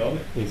the value of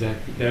it.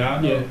 Exactly. There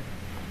are no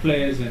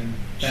players and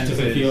It just doesn't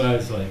dancers. feel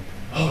as like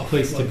a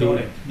place to what be. got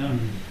it. No.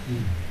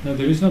 No,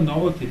 there is no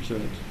novelty to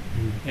it.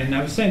 And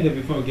I was saying that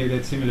before, I gave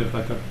that similar,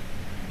 like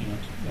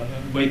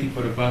waiting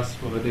for a bus,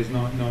 but there's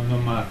no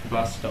marked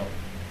bus stop.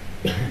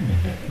 And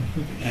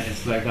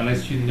it's like,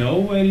 unless you know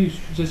where you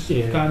should just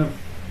kind of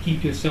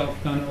keep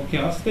yourself kind of, okay,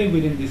 I'll stay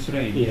within this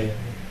range. Yeah.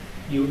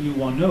 You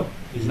won't know.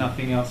 There's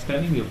nothing else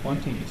telling you,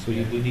 pointing you. So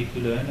you do need to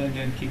learn and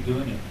then keep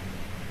doing it.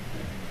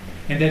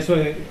 And that's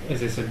why,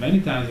 as I said many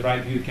times,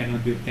 right view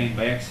cannot be obtained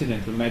by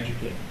accident or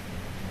magically.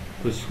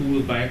 Because who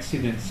will by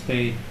accident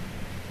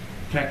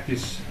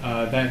practice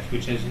that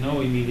which has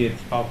no immediate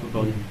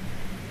palpable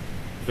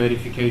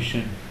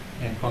verification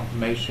and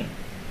confirmation?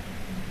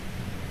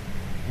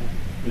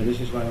 Yeah,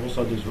 this is why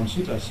also this one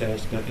sutta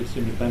says that it's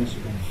independence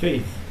upon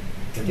faith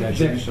that Yeah,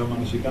 makes exactly. so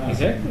manasikara.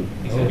 Exactly.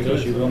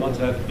 Because you will not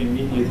have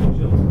immediate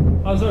result.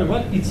 Oh, sorry,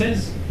 what? It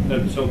says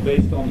So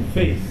based on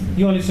faith.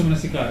 you only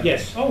Samasikara?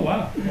 Yes. Oh,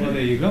 wow. Well,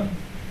 there you go.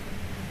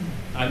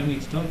 I don't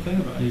need to talk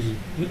further about it.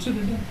 Which is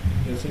it?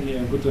 That's in the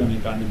Buddha in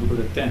the book of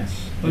the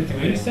tense. But you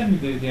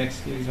understand the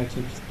exact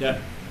Yeah.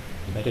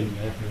 I didn't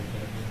know that.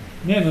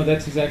 Yeah, no,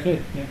 that's exactly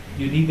it. Yeah.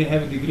 You need to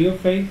have a degree of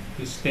faith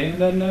to stay on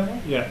that level,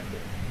 Yeah.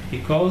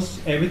 because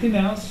everything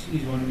else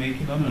is going to make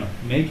it,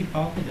 make it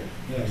palpable.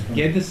 Yes.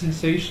 Get the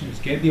sensations,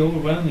 get the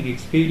overwhelming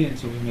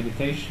experience of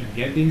meditation,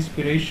 get the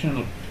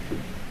inspirational,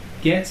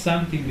 get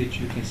something that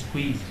you can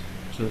squeeze,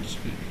 so to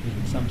speak,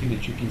 something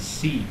that you can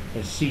see,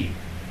 perceive,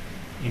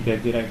 in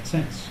that direct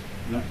sense.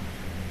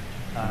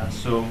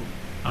 So,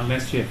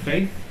 unless you have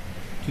faith,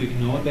 to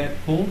ignore that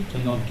pull, to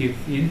not give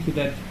in to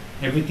that,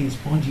 everything's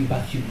pointing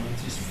back, it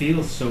just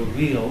feels so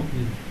real,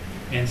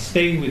 and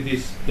stay with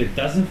this that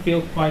doesn't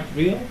feel quite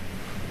real,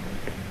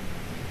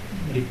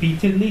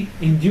 repeatedly,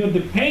 endure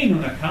the pain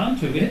on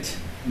account of it.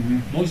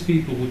 Most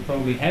people would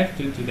probably have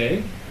to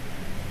today.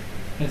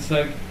 It's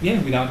like,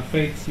 without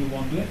faith you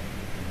won't do it.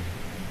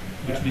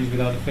 Which means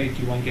without faith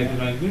you won't get the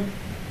right view.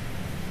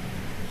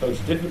 So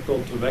it's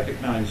difficult to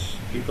recognize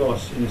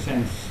because, in a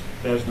sense,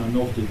 there's no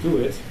novelty to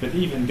it. But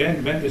even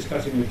then, when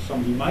discussing with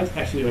somebody, might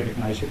actually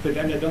recognize it, but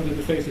then they don't have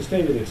the face to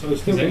stay with it, so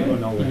it's still going to go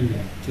nowhere.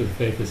 To the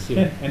faith is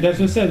Yeah, and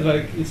as I said,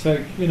 like it's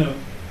like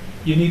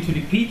you need to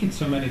repeat it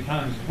so many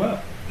times as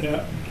well.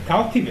 Yeah.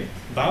 Cultivate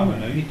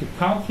bhavana. You need to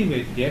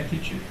cultivate the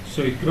attitude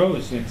so it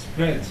grows and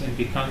spreads and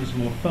becomes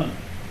more firm.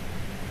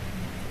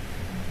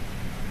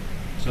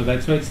 So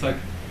that's why it's like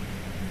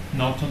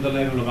not on the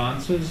level of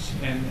answers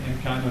and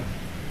kind of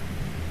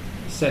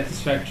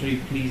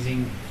satisfactory,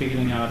 pleasing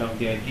figuring out of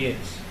the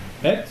ideas.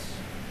 That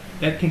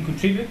can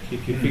contribute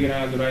if you figure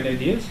out the right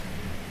ideas,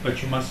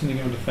 but you mustn't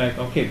ignore the fact,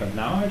 okay, but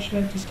now I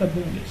actually have to start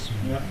doing this.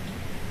 Yeah.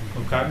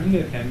 Concurrently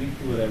attending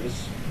to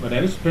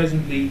whatever's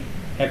presently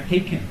have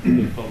taken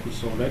the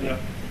focus already. Yeah.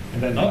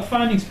 And then Not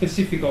finding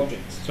specific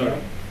objects, to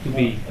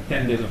be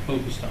attended or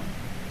focused on.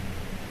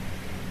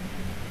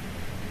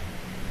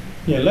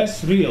 Yeah,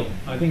 less real.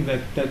 I think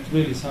that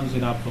really sums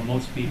it up for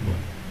most people.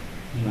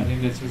 I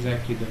think that's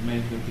exactly the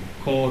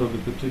core of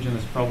the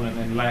Putujan's problem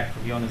and lack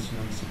of Yonasan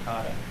and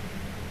Sakara.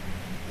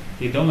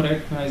 They don't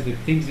recognize that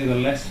things that are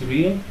less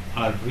real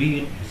are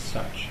real as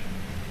such.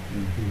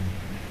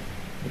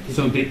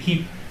 So they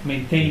keep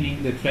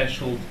maintaining the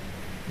threshold,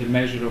 the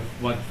measure of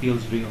what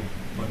feels real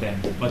for them,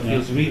 what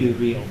feels really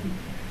real.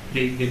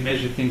 They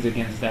measure things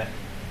against that,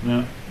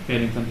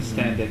 failing to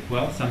understand that,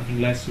 well, something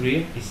less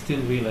real is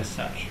still real as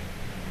such.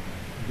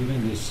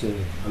 Given this,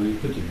 how you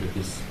put it, that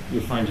this,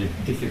 you find it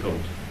difficult,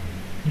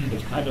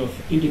 it kind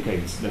of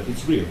indicates that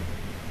it's real.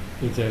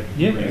 Exactly.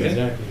 Yeah,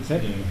 Right.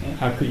 exactly. Yeah.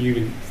 How could you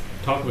even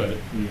talk about it?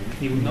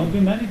 It would not be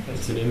It's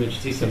manifested. an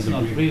image. This to is some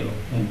not degree. real.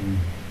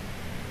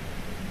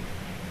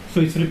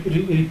 So it's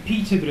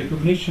repeated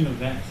recognition of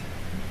that.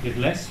 That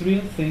less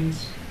real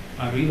things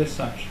are real as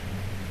such.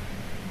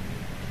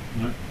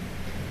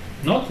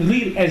 Not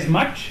real as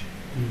much,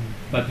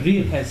 but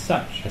real as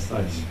such. As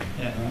such.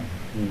 Yeah.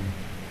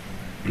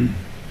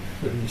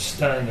 But the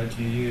standard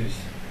you use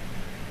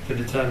for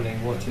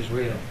determining what is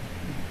real.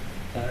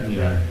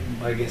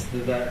 I guess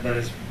that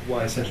is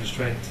why essential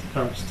strength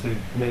helps to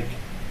make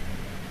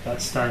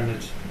that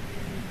standard,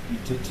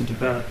 to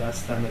develop that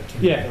standard. To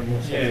Yeah, become more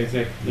yeah, sensitive.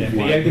 exactly. Yeah.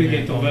 Why The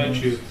aggregate do of we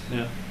virtue.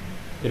 Yeah.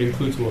 It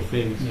includes more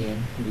things.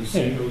 You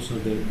see also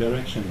the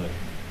direction, like,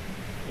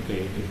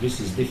 okay, if this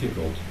is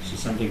difficult, so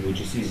something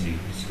which is easy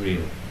is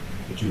real,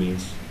 which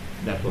means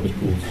that what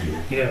cools you.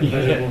 Yeah,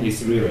 pleasurable.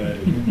 It's real.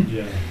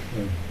 Yeah.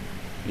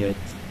 Yeah.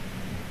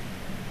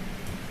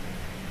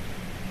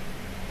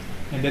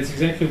 And that's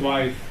exactly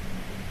why if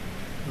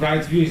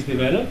right view is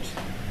developed,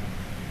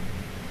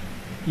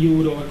 you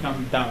would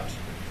overcome doubt.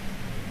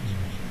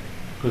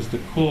 Because the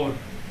core,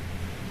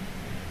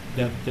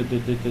 the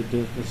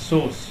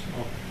source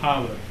of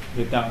power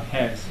that doubt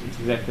has, it's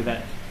exactly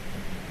that.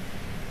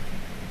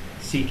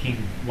 Seeking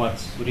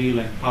what's real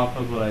and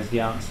palpable as the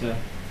answer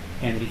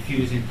and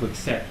refusing to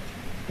accept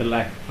the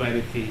lack of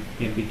clarity,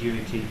 the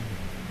ambiguity.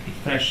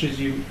 It pressures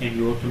you and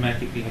you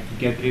automatically have to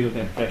get rid of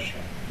that pressure.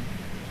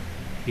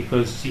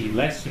 Because see,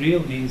 less real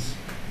means,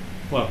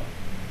 well,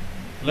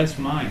 less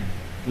mine,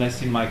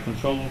 less in my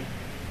control.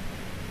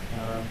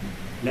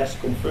 Less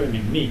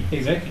confirming me.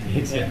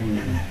 Exactly.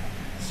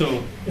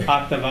 So,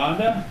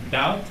 Attavada,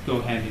 doubt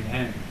go hand in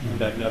hand on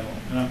that level,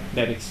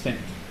 that extent.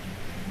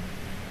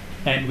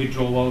 And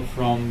withdrawal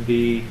from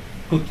the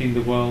putting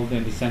the world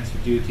and the sense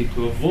of duty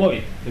to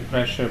avoid the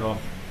pressure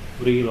of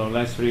real or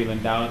less real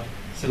and doubt,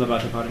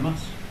 Silabhata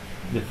Parimas,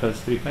 the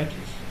first three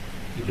petals.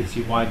 You can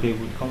see why they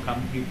would come.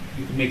 You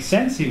can make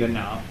sense even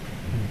now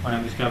when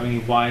I'm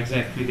discovering why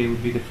exactly they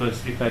would be the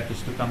first three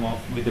petals to come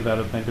off with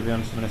development of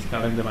Yonasan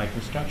covering the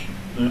microstructure.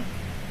 Yeah.